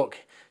Roberts' talk,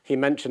 he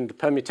mentioned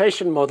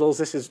permutation models.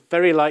 This is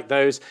very like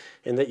those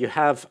in that you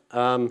have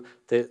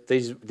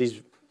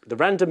the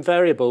random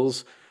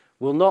variables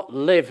will not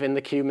live in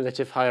the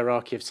cumulative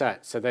hierarchy of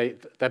sets. So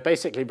they're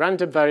basically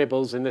random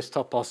variables in this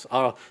topos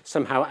are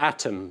somehow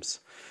atoms.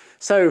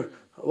 So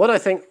what I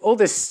think all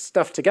this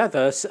stuff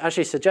together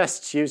actually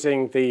suggests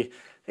using the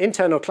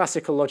internal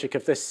classical logic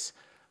of this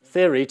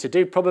theory to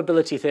do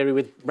probability theory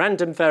with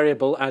random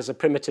variable as a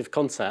primitive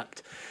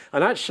concept.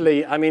 And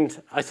actually, I mean,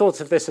 I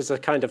thought of this as a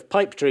kind of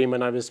pipe dream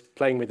when I was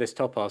playing with this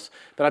topos,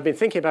 but I've been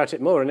thinking about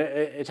it more, and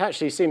it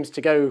actually seems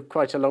to go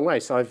quite a long way.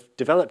 So I've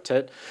developed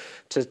it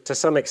to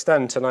some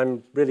extent, and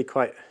I'm really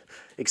quite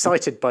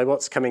excited by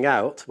what's coming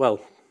out. Well,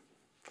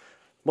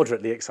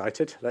 moderately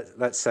excited,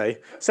 let's say.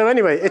 So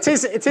anyway, it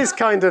does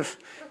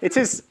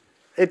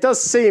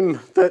seem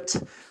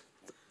that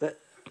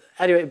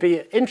anyway, it'd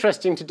be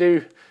interesting to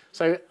do,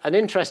 so an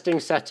interesting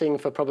setting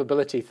for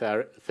probability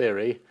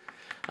theory.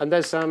 And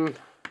there's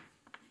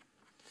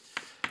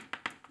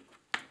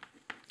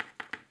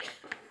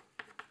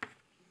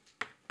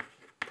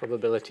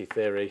probability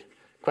theory,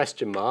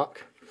 question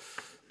mark.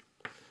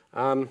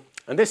 And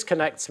this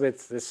connects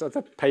with this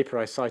other paper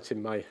I cite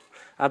in my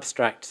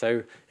abstract.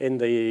 So in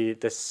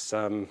this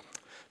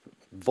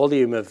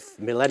volume of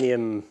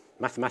Millennium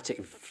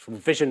Mathematic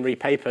Visionary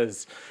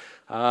Papers,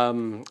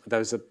 there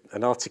was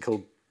an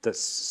article that's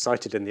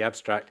cited in the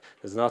abstract.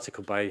 There's an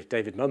article by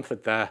David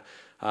Mumford there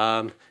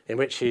in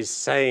which he's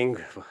saying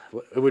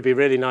it would be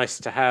really nice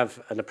to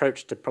have an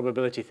approach to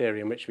probability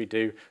theory in which we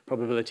do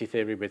probability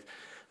theory with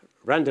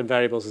random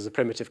variables as a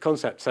primitive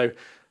concept. So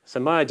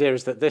my idea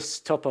is that this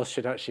topos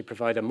should actually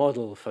provide a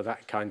model for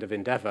that kind of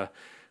endeavor,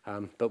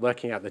 but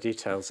working out the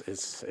details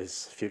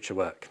is future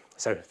work.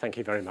 So thank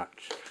you very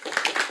much.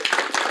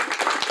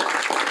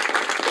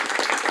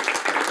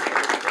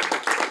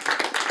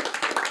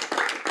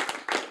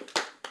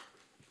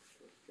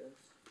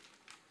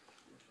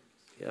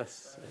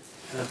 Yes.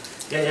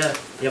 Yeah.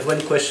 You have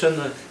one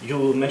question.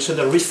 You mentioned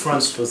a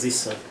reference for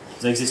this,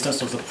 the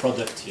existence of the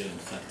product here, in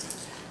fact.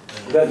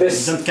 You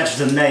didn't catch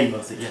the name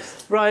of the,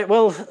 yes. Right,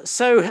 well,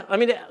 so, I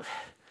mean,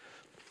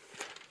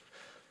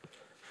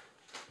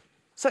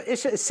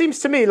 it seems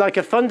to me like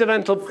a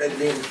fundamental...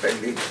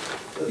 Fredlin.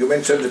 You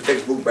mentioned the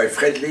textbook by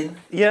Fredlin?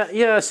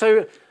 Yeah,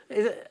 so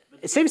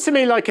it seems to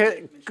me like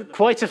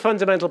quite a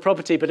fundamental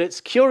property, but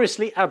it's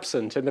curiously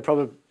absent in the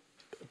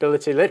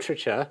probability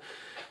literature.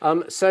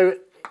 So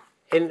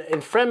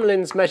in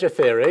Fremlin's measure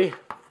theory,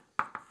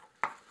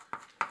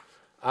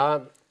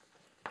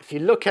 if you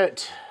look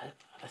at,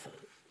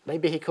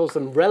 maybe he calls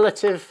them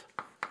relative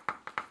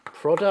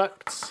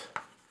products,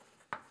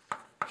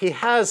 he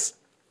has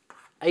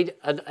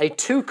a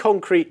too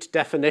concrete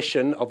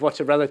definition of what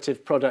a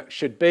relative product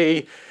should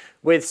be,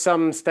 with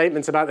some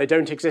statements about they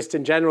don't exist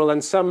in general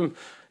and some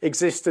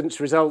existence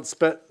results,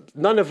 but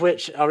none of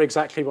which are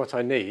exactly what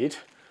I need.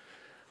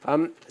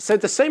 So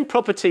the same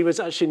property was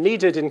actually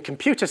needed in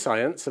computer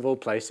science, of all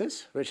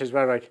places, which is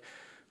where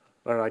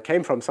I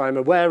came from. So I'm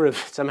aware of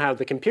somehow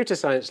the computer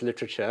science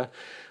literature.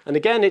 And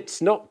again,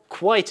 it's not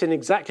quite in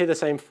exactly the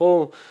same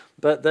form,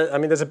 but I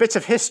mean, there's a bit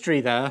of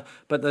history there,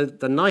 but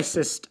the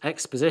nicest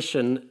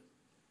exposition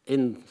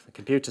in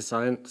computer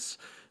science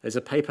is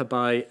a paper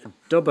by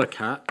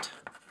Doberkat,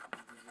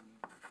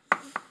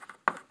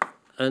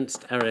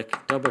 Ernst Erich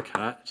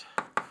Doberkat.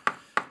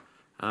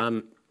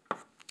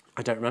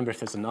 I don't remember if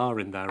there's an R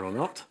in there or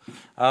not,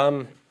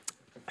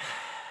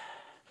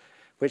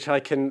 which I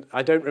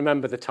don't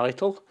remember the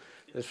title.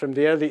 It's from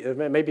the early,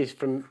 maybe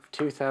from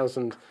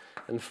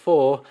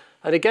 2004.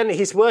 And again,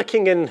 he's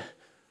working in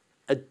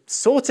a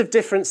sort of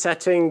different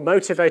setting,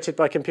 motivated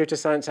by computer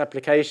science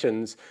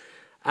applications.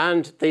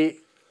 And the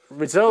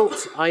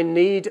result I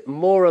need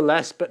more or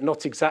less, but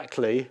not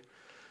exactly,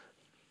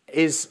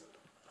 is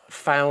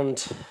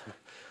found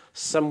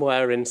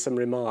somewhere in some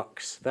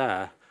remarks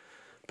there.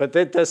 But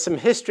there's some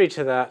history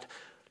to that.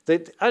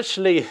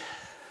 Actually,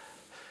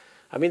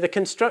 I mean, the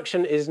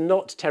construction is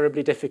not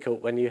terribly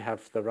difficult when you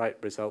have the right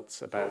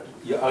results about it.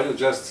 Yeah, are you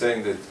just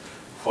saying that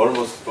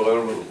almost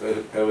for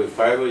every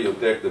fiber you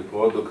take the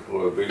product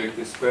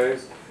probability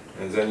space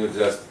and then you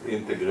just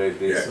integrate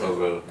this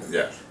over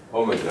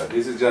omega?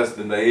 This is just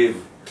the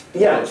naive.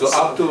 Yeah. So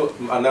up to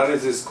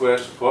analysis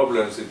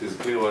problems, it is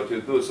clear what you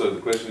do. So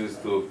the question is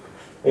to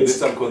need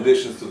some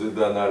conditions to do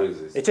the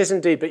analysis. It is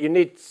indeed, but you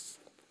need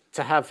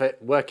to have it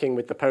working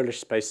with the Polish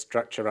space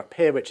structure up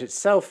here, which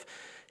itself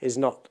is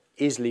not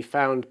easily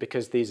found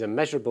because these are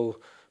measurable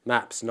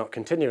maps, not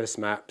continuous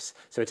maps.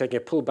 So we're taking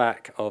a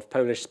pullback of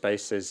Polish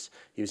spaces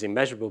using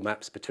measurable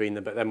maps between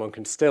them, but then one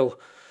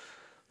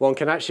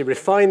can actually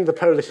refine the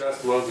Polish...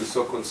 Just work with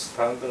so-called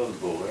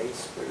standard Borel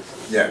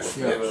spaces. Yes.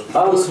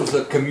 Also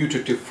the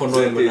commutative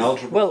phenomenon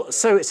algebra. Well,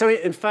 so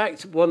in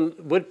fact, one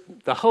would,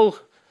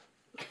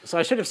 so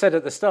I should have said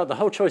at the start, the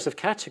whole choice of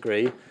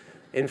category,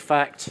 in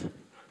fact,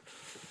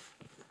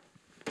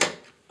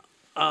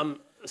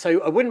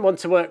 so I wouldn't want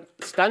to work,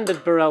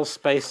 standard Borel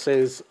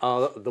spaces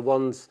are the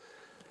ones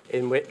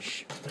in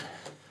which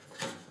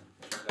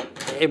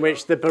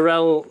the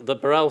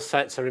Borel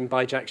sets are in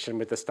bijection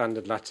with the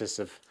standard lattice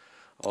of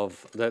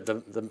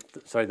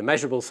the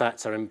measurable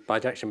sets are in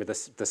bijection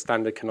with the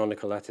standard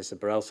canonical lattice of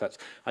Borel sets.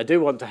 I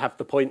do want to have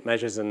the point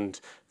measures and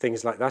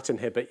things like that in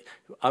here, but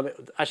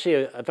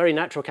actually a very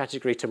natural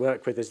category to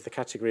work with is the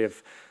category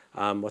of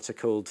what are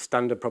called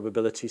standard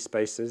probability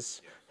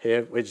spaces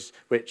here, which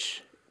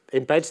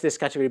embeds this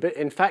category, but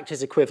in fact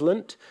is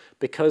equivalent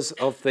because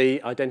of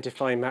the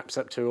identifying maps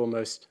up to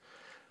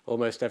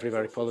almost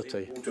everywhere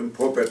equality. Important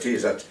property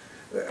is that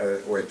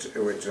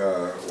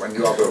when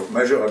you have a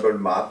measurable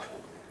map,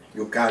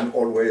 you can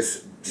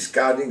always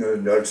discarding a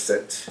null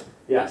set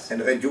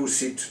and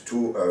reduce it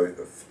to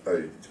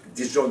a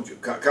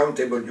disjoint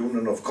countable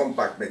union of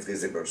compact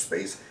metrizable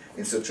space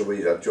in such a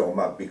way that your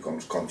map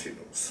becomes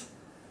continuous.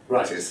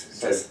 Right. Which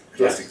is just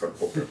classical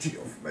property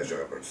of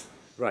measurables.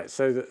 Right.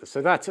 So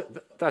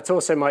that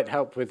also might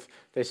help with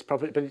this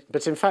property,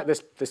 but in fact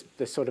this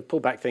sort of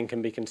pullback thing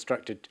can be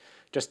constructed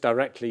just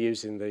directly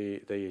using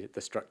the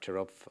structure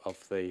of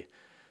the.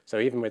 So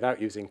even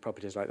without using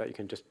properties like that, you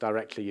can just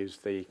directly use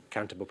the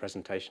countable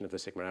presentation of the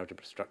sigma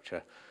algebra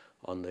structure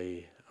on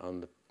the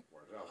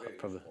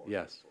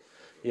yes,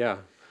 yeah,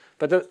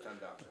 but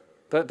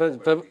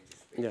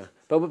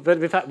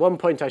in fact one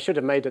point I should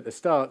have made at the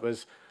start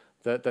was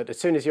that as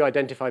soon as you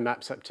identify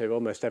maps up to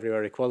almost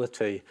everywhere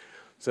equality,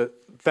 so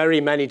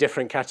very many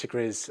different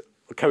categories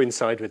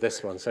coincide with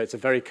this one. So it's a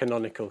very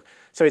canonical.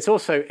 So it's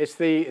also it's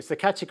the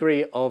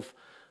category of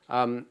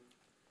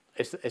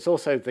it's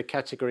also the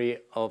category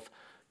of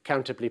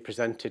countably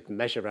presented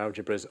measure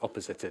algebras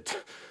opposited.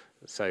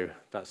 So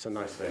that's a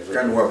nice way. It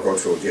can work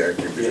also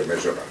directly with a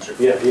measure algebra.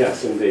 Yeah,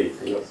 yes, indeed.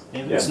 Yes.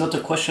 It's not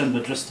a question,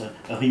 but just a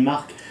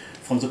remark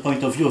from the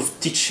point of view of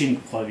teaching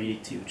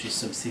probability, which is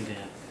something I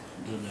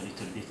have done a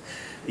little bit.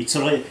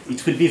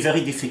 It will be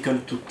very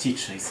difficult to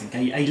teach, I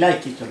think. I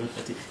like it a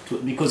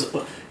lot, because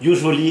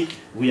usually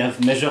we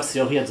have measure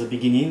theory at the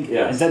beginning,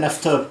 and then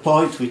after a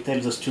point we tell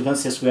the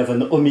students, yes, we have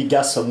an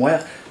omega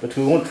somewhere, but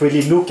we won't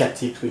really look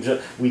at it.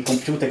 We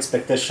compute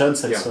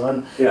expectations and so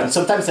on. And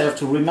sometimes I have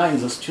to remind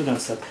the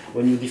students that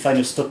when you define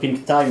a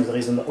stopping time, there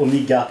is an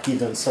omega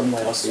hidden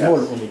somewhere, a small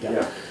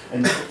omega.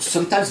 And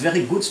sometimes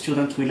very good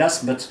students will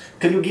ask, but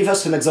can you give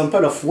us an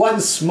example of one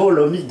small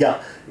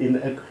omega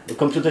in a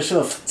computation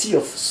of T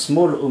of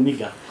small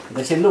omega? And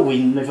they say, no,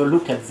 we never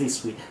look at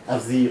this. We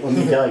have the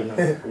omega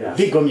in a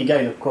big omega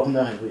in a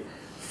corner and we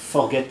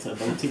forget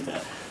about it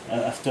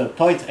after a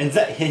point. And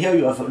here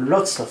you have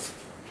lots of,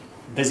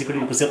 basically,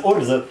 because they're all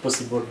the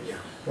possible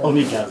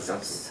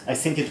omegas. I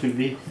think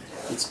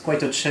it's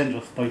quite a change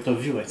of point of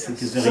view. I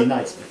think it's very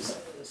nice.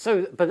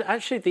 So, but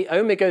actually the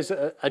omegas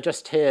are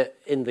just here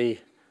in the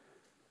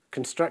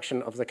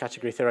construction of the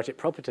category-theoretic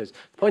properties.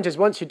 The point is,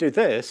 once you do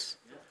this,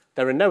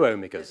 there are no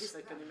omegas.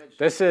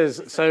 This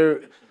is, so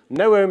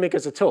no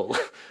omegas at all,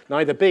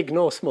 neither big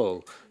nor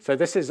small. So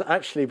this is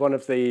actually one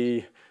of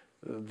the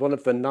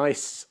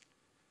nice,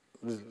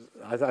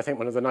 I think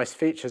one of the nice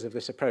features of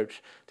this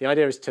approach. The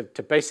idea is to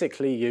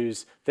basically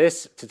use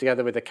this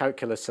together with a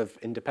calculus of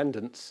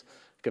independence,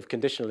 of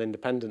conditional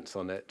independence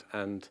on it,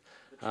 and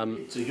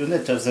it's a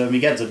unit of the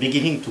omega at the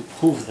beginning to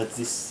prove that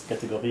this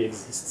category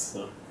exists.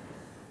 So.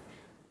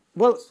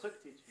 Well,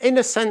 in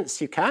a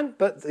sense you can,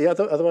 but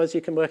otherwise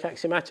you can work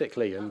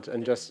axiomatically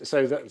and just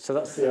so that's the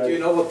idea. Do you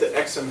know what the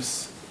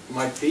axioms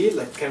might be?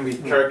 Like, can we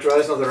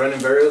characterize now the random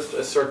variables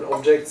as certain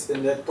objects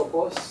in that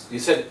topos? You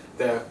said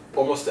they're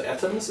almost the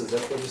atoms. Is that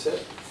what you said?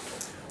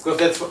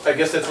 Because I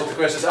guess that's what the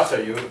question is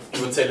after. You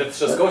would say, let's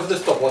just go to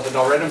this topos and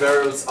our random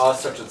variables are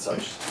such and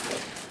such.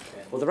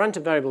 Well, the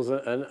random variables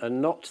are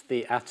not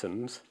the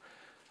atoms.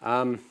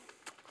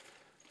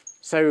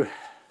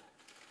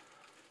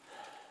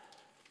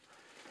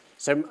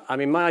 So, I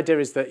mean, my idea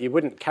is that you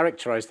wouldn't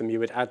characterize them. You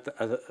would add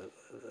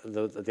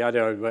the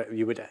idea where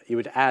you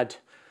would add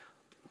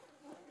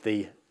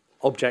the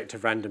object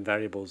of random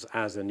variables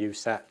as a new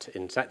set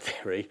in set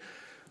theory,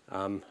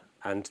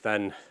 and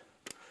then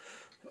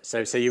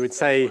so you would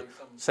say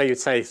you'd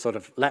say sort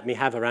of let me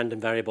have a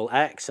random variable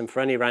x, and for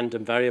any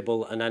random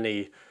variable and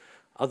any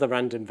other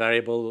random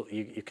variable,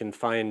 you can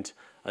find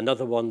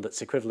another one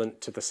that's equivalent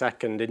to the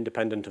second,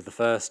 independent of the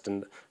first,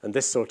 and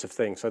this sort of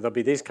thing. So there'll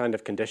be these kind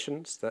of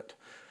conditions that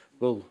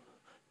will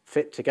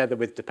fit together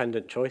with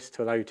dependent choice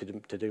to allow you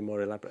to do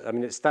more elaborate. I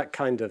mean, it's that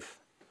kind of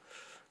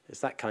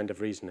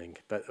reasoning.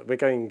 But we're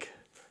going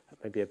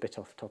maybe a bit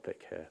off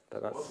topic here.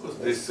 But that's what was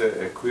this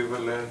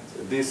equivalent?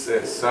 This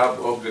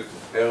sub-object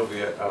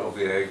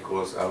RVA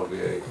cross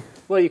RVA.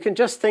 Well, you can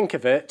just think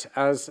of it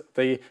as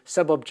the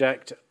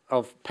sub-object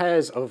of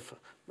pairs of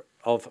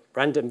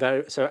random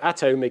variables. So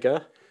at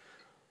omega,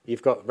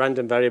 you've got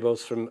random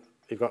variables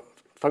you've got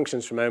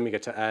functions from omega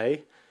to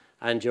a,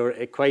 and you're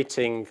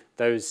equating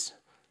those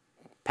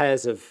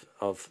pairs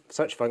of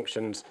such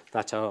functions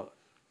that are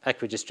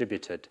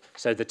equidistributed,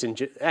 so that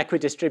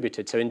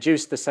equidistributed, so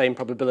induce the same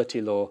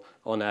probability law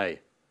on A.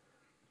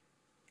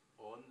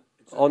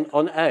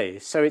 On A.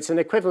 So it's an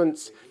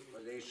equivalence.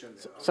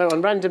 So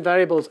on random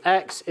variables,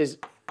 X is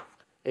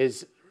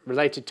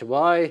related to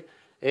Y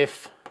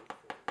if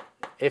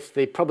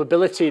the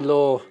probability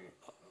law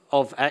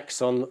of X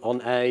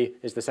on A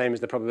is the same as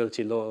the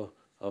probability law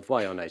of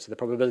Y on A. So the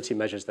probability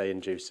measures they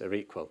induce are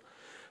equal.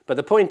 But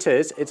the point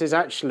is, it is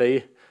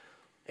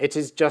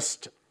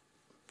just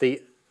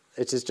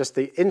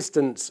the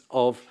instance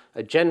of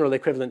a general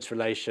equivalence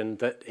relation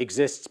that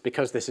exists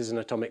because this is an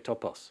atomic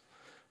topos.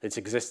 It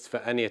exists for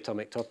any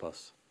atomic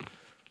topos.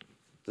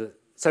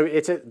 So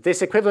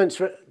this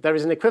equivalence. There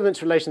is an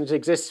equivalence relation that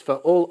exists for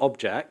all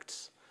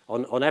objects.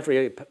 On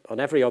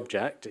every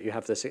object, you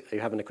have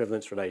an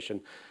equivalence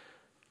relation,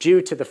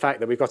 due to the fact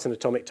that we've got an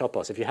atomic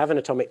topos. If you have an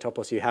atomic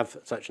topos, you have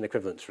such an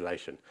equivalence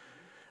relation,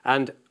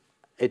 and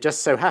it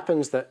just so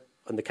happens that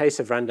in the case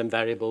of random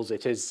variables,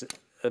 it is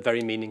a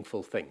very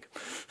meaningful thing.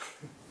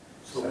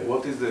 So,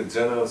 what is the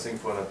general thing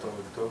for an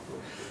atomic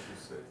topos?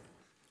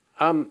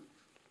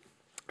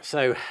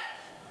 So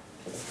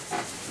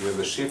you have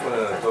a sheaf on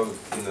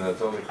in an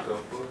atomic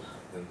topos,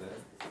 and then.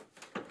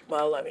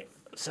 Well,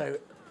 so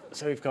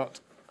we've got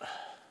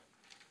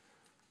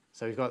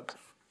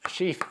a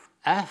sheaf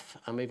F,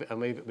 and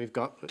we've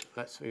got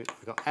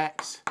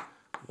X,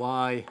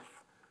 Y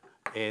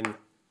in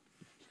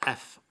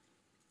F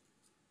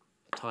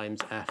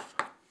times F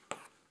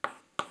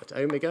at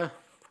omega,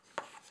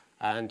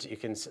 and you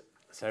can.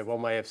 So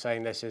one way of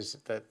saying this is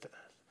that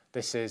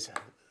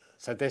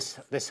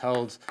this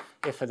holds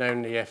if and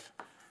only if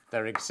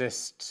there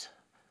exists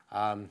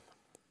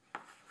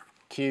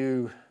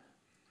Q.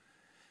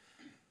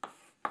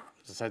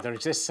 So there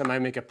exists some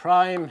omega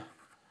prime,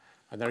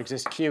 and there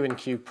exists Q and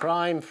Q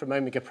prime from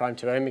omega prime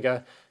to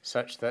omega,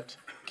 such that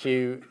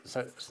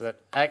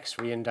X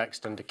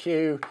reindexed under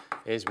Q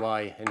is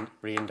Y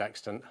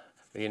reindexed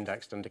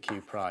under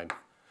Q prime.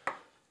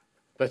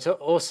 But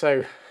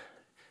also,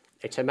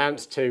 it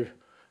amounts to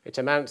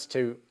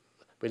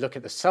we look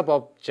at the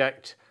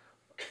subobject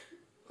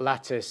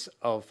lattice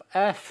of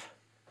F,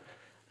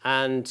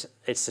 and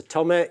it's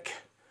atomic,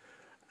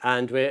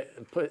 and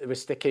we're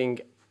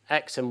sticking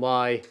X and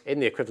Y in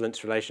the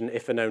equivalence relation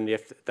if and only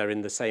if they're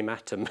in the same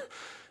atom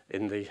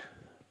in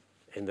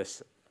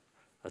this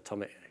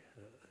atomic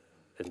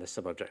in the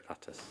subobject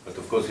lattice. But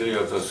of course here you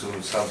have to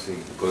assume something,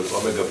 because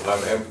omega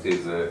prime empty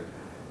is a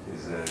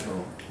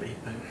no.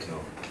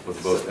 What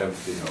about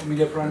empty? No.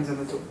 Omega prime is an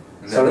atom.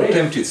 Sorry? Not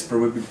empty, it's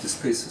probability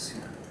spaces.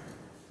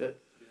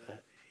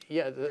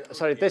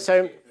 Sorry,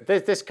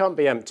 this can't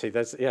be empty.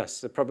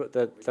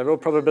 They're all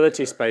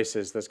probability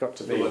spaces. There's got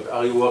to be. But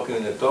are you working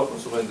in the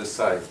topos or in the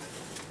site?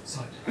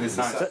 In the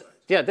site. So,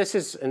 yeah, this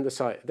is in the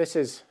site. This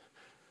is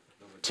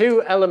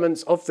two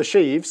elements of the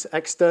sheaves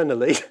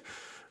externally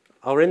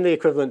are in the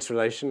equivalence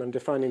relation. I'm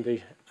defining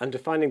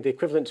the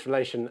equivalence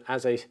relation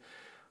as a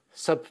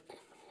sub.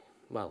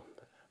 Well,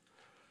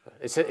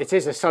 it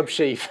is a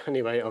subsheaf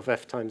anyway of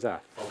F times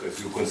F. Okay,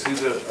 so you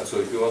consider, so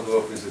if you want to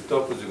work with the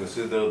topos, you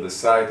consider the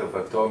site of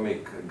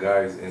atomic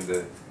guys in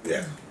the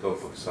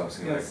topos,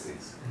 something like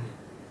this.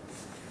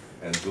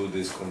 And do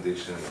this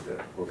condition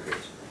there. Okay.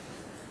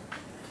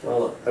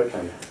 Well,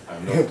 okay.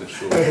 I'm not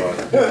sure about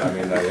it. I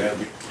mean, I am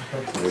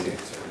with it.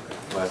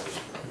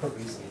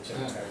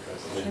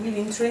 I mean,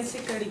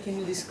 intrinsically, can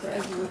you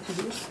describe what you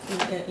do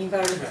in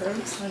invariant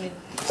terms? I mean,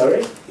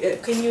 sorry?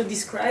 Can you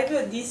describe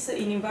this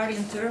in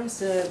invariant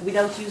terms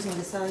without using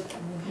the site? I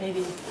mean, maybe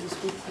you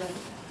speak like...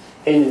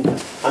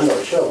 I'm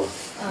not sure.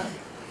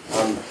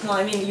 No,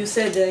 I mean, you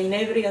said in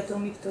every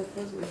atomic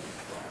topos.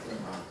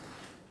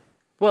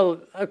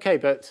 Well, okay,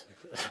 but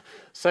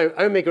so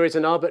omega is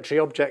an arbitrary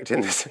object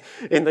in this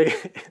in the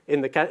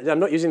I'm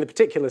not using the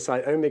particular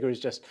site. Omega is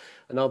just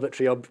an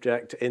arbitrary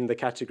object in the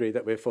category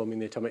that we're forming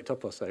the atomic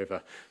topos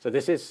over. So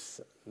this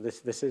is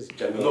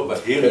general. No,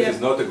 but here it is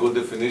not a good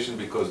definition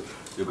because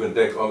you can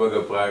take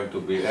omega prime to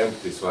be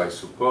empty. So I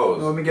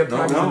suppose omega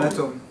prime is an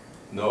atom.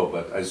 No,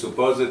 but I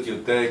suppose that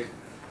you take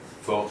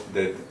for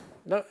that.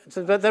 No,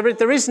 so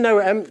there's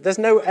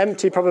no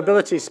empty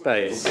probability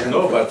space.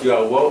 No, but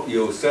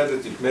you said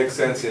that it makes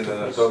sense in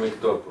an atomic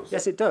topos.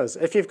 Yes, it does.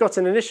 If you've got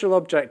an initial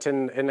object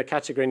in a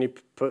category and you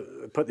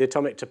put the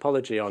atomic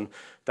topology on,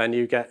 then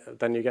you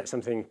get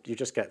something. You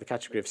just get the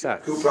category of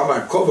sets. Q prime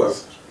are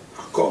covers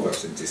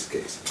in this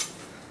case.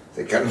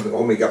 They cannot,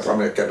 omega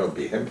prime cannot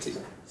be empty.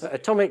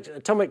 Atomic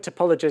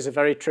topologies are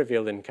very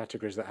trivial in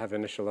categories that have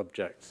initial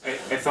objects.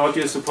 I thought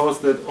you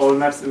supposed that all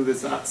maps in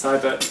this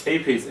site are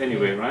APs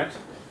anyway, right?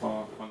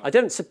 I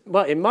don't.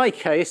 Well, in my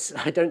case,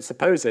 I don't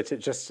suppose it. It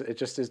just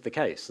is the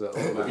case.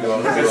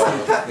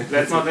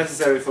 That's not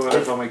necessary for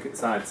atomic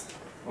sites.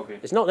 Okay.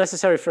 It's not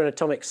necessary for an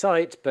atomic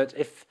site, but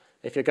if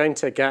you're going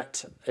to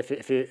get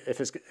if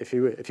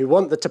you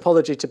want the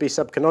topology to be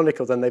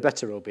subcanonical, then they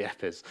better all be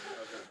epis.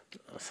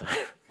 So.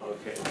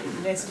 Okay.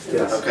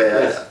 Yeah.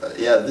 Okay.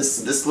 Yeah.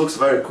 This looks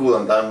very cool,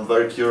 and I'm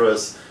very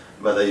curious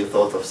whether you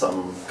thought of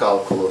some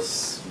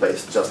calculus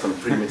based just on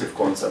primitive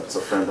concepts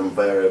of random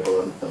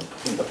variable and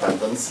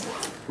independence,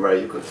 where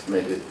you could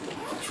maybe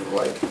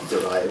like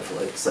derive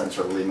like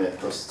central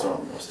limit or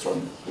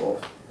strong law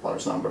of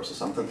large numbers or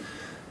something.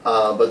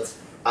 But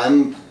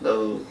I'm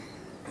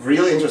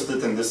really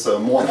interested in this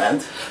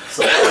moment.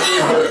 So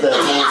the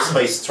whole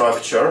space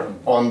structure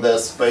on the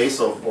space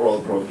of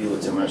world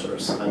probability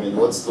measures. I mean,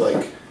 what's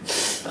like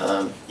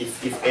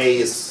if A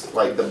is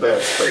like the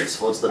bare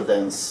space, what's the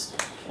dense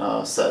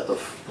set of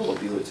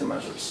probability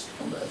measures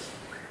on that?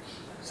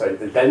 Sorry,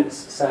 the dense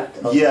set?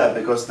 Yeah,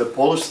 because the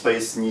Polish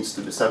space needs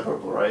to be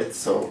separable, right?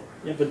 So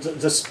Yeah, but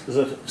the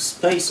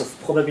space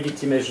of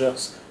probability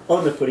measures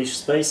on a Polish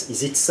space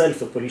is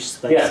itself a Polish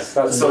space. Yes,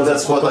 so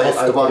that's what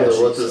I wonder.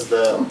 What is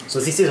the? So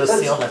this is a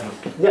theorem.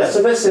 Yeah,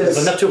 so this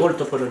is the natural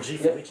topology.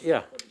 For which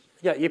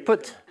you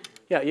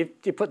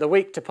put the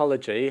weak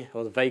topology,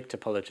 or the vague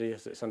topology,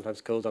 as it's sometimes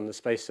called, on the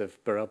space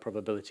of Borel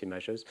probability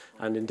measures,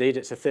 and indeed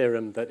it's a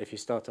theorem that if you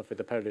start off with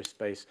a Polish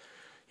space,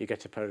 you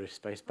get a Polish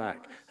space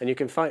back, and you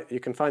can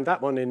find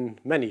that one in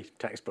many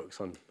textbooks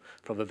on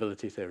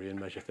probability theory and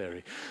measure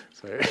theory.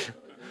 So,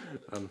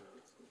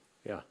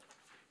 yeah.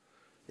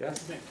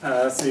 Yes.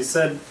 So you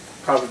said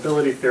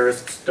probability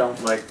theorists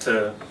don't like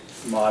to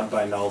mod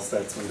by null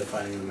sets when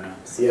defining the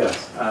maps.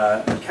 Yes.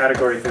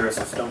 Category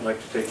theorists don't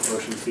like to take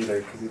quotients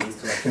either because you lose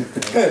direction.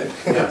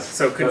 Yes.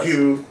 So could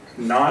you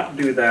not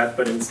do that,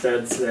 but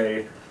instead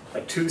say a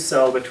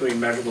 2-cell between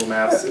measurable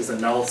maps is a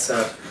null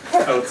set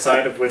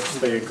outside of which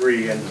they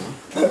agree, and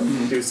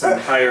do some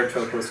higher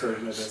topos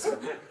version of this?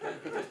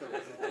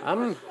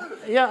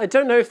 Yeah, I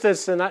don't know if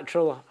there's an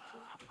actual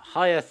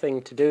higher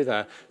thing to do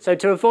there. So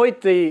to avoid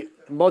the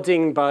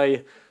modding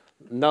by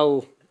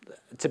null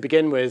to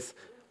begin with,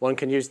 one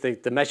can use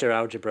the measure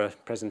algebra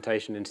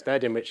presentation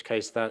instead, in which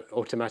case that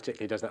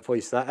automatically does that for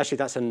you. So actually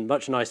that's a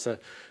much nicer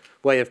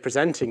way of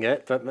presenting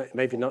it, but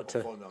maybe not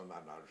to...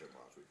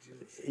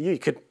 You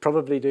could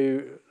probably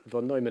do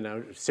von Neumann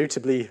algebra,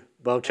 suitably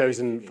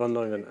well-chosen von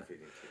Neumann.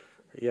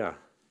 Yeah.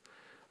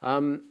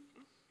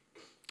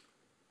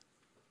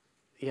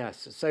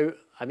 Yes, so,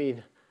 I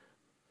mean,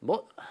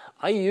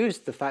 I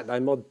used the fact that I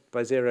mod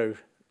by 0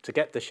 to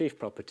get the sheaf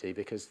property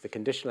because the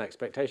conditional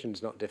expectation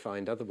is not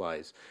defined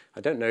otherwise. I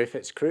don't know if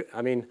it's true.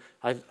 I mean,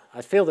 I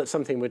feel that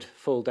something would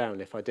fall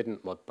down if I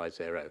didn't mod by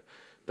 0.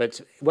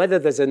 But whether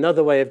there's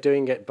another way of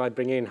doing it by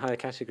bringing in higher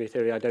category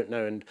theory, I don't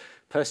know. And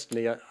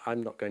personally,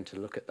 I'm not going to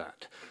look at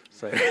that.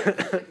 So,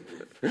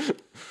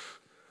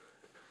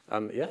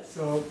 yeah.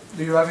 So,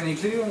 do you have any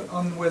clue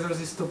on whether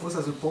this topos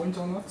has a point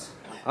or not?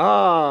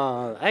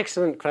 Ah,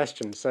 excellent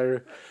question.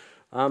 So,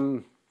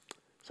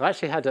 so I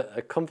actually had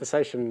a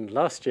conversation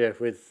last year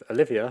with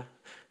Olivia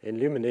in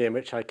Lumini in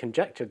which I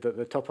conjectured that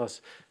the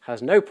topos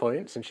has no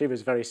points, and she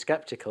was very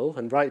skeptical,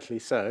 and rightly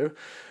so.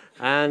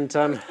 And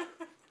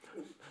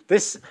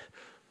this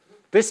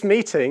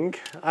meeting,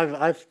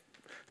 I've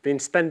been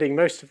spending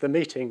most of the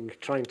meeting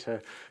trying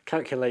to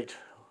calculate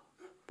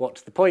what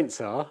the points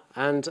are,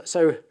 and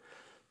so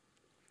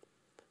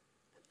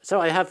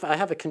I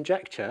have a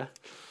conjecture,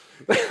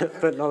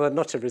 but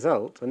not a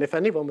result. And if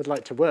anyone would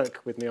like to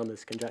work with me on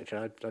this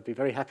conjecture, I'd be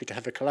very happy to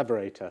have a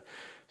collaborator.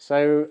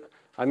 So,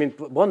 I mean,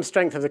 one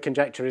strength of the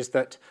conjecture is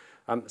that,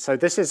 so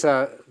this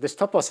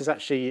topos is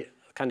actually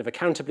kind of a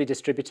countably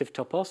distributive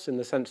topos in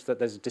the sense that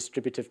there's a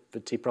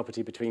distributivity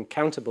property between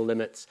countable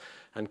limits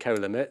and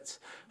co-limits.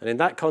 And in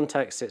that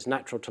context, it's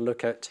natural to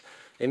look at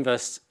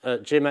inverse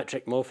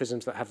geometric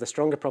morphisms that have the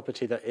stronger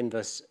property that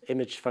inverse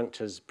image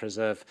functors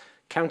preserve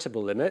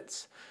countable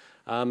limits.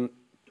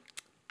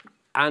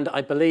 And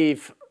I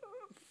believe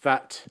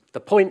that the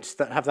points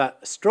that have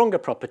that stronger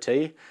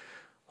property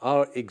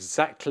are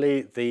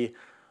exactly the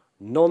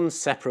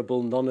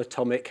non-separable,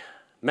 non-atomic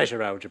measure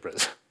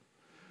algebras.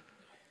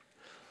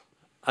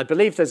 I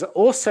believe there's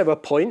also a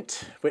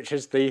point which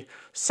is the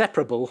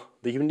separable,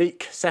 the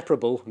unique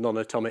separable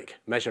non-atomic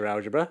measure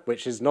algebra,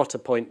 which is not a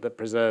point that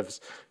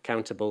preserves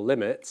countable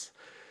limits.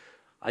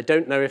 I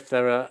don't know if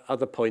there are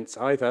other points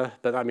either,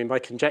 but I mean, my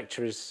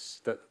conjecture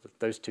is that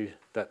those two,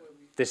 that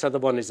this other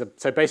one is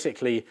so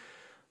basically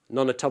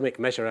non-atomic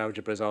measure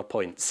algebras are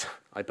points,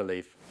 I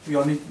believe. We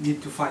only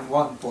need to find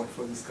one point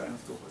for this kind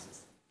of topos.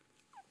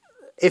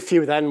 If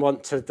you then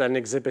want to then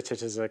exhibit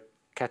it as a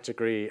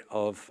category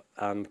of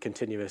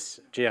continuous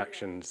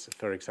G-actions,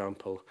 for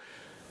example.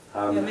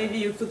 Yeah, maybe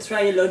you could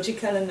try a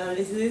logical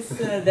analysis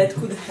that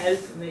could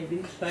help maybe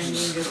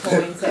finding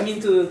points. I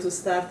mean, to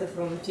start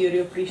from theory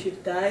of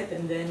presheaves type,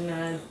 and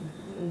then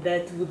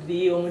that would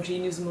be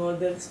homogeneous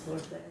models for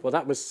that. Well,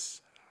 that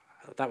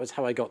was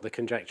how I got the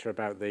conjecture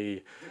about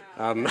the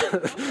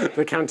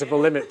the countable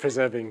limit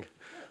preserving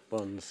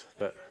ones.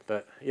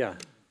 But yeah.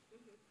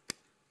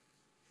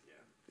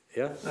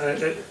 Yeah.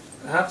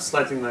 I have a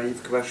slightly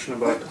naive question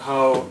about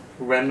how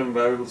random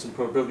variables in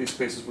probability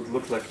spaces would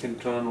look like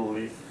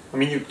internally. I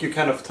mean, you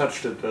kind of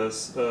touched it, but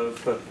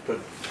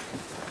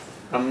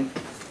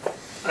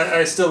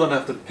I still don't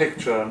have the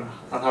picture on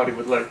how they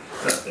would like.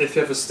 If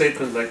you have a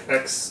statement like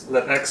x,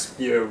 let x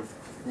be a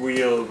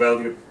real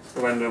valued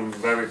random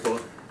variable,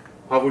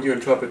 how would you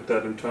interpret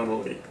that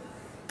internally?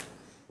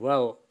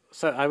 Well,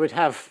 so I would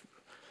have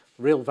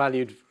real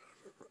valued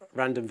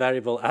random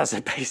variable as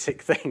a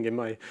basic thing in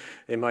my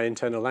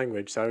internal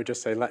language. So I would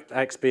just say let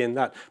x be in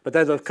that. But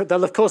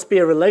there'll of course be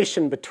a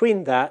relation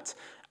between that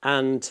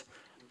and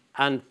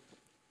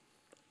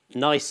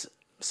nice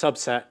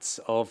subsets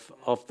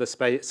of the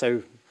space.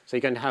 So you're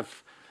going to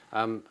have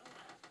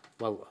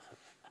well,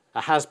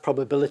 a has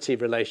probability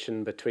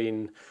relation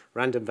between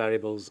random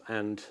variables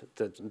and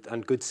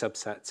good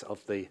subsets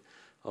of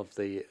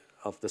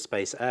the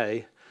space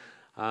A.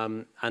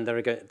 And there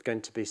are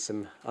going to be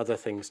some other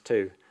things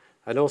too.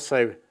 And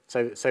also,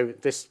 so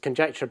this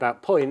conjecture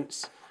about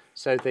points,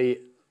 so the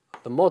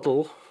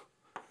model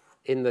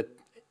in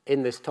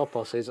this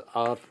topos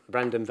are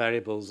random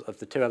variables of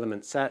the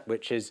two-element set,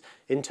 which is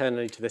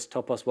internally to this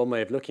topos. One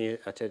way of looking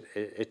at it,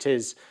 it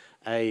is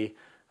a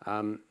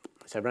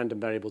so random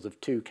variables of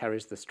 2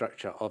 carries the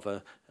structure of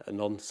a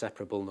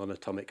non-separable,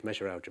 non-atomic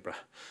measure algebra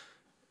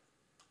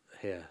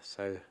here.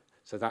 So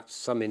that's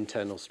some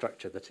internal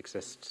structure that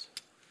exists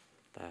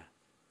there.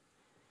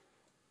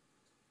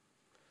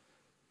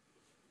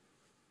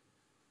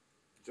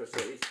 Just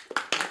say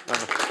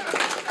it.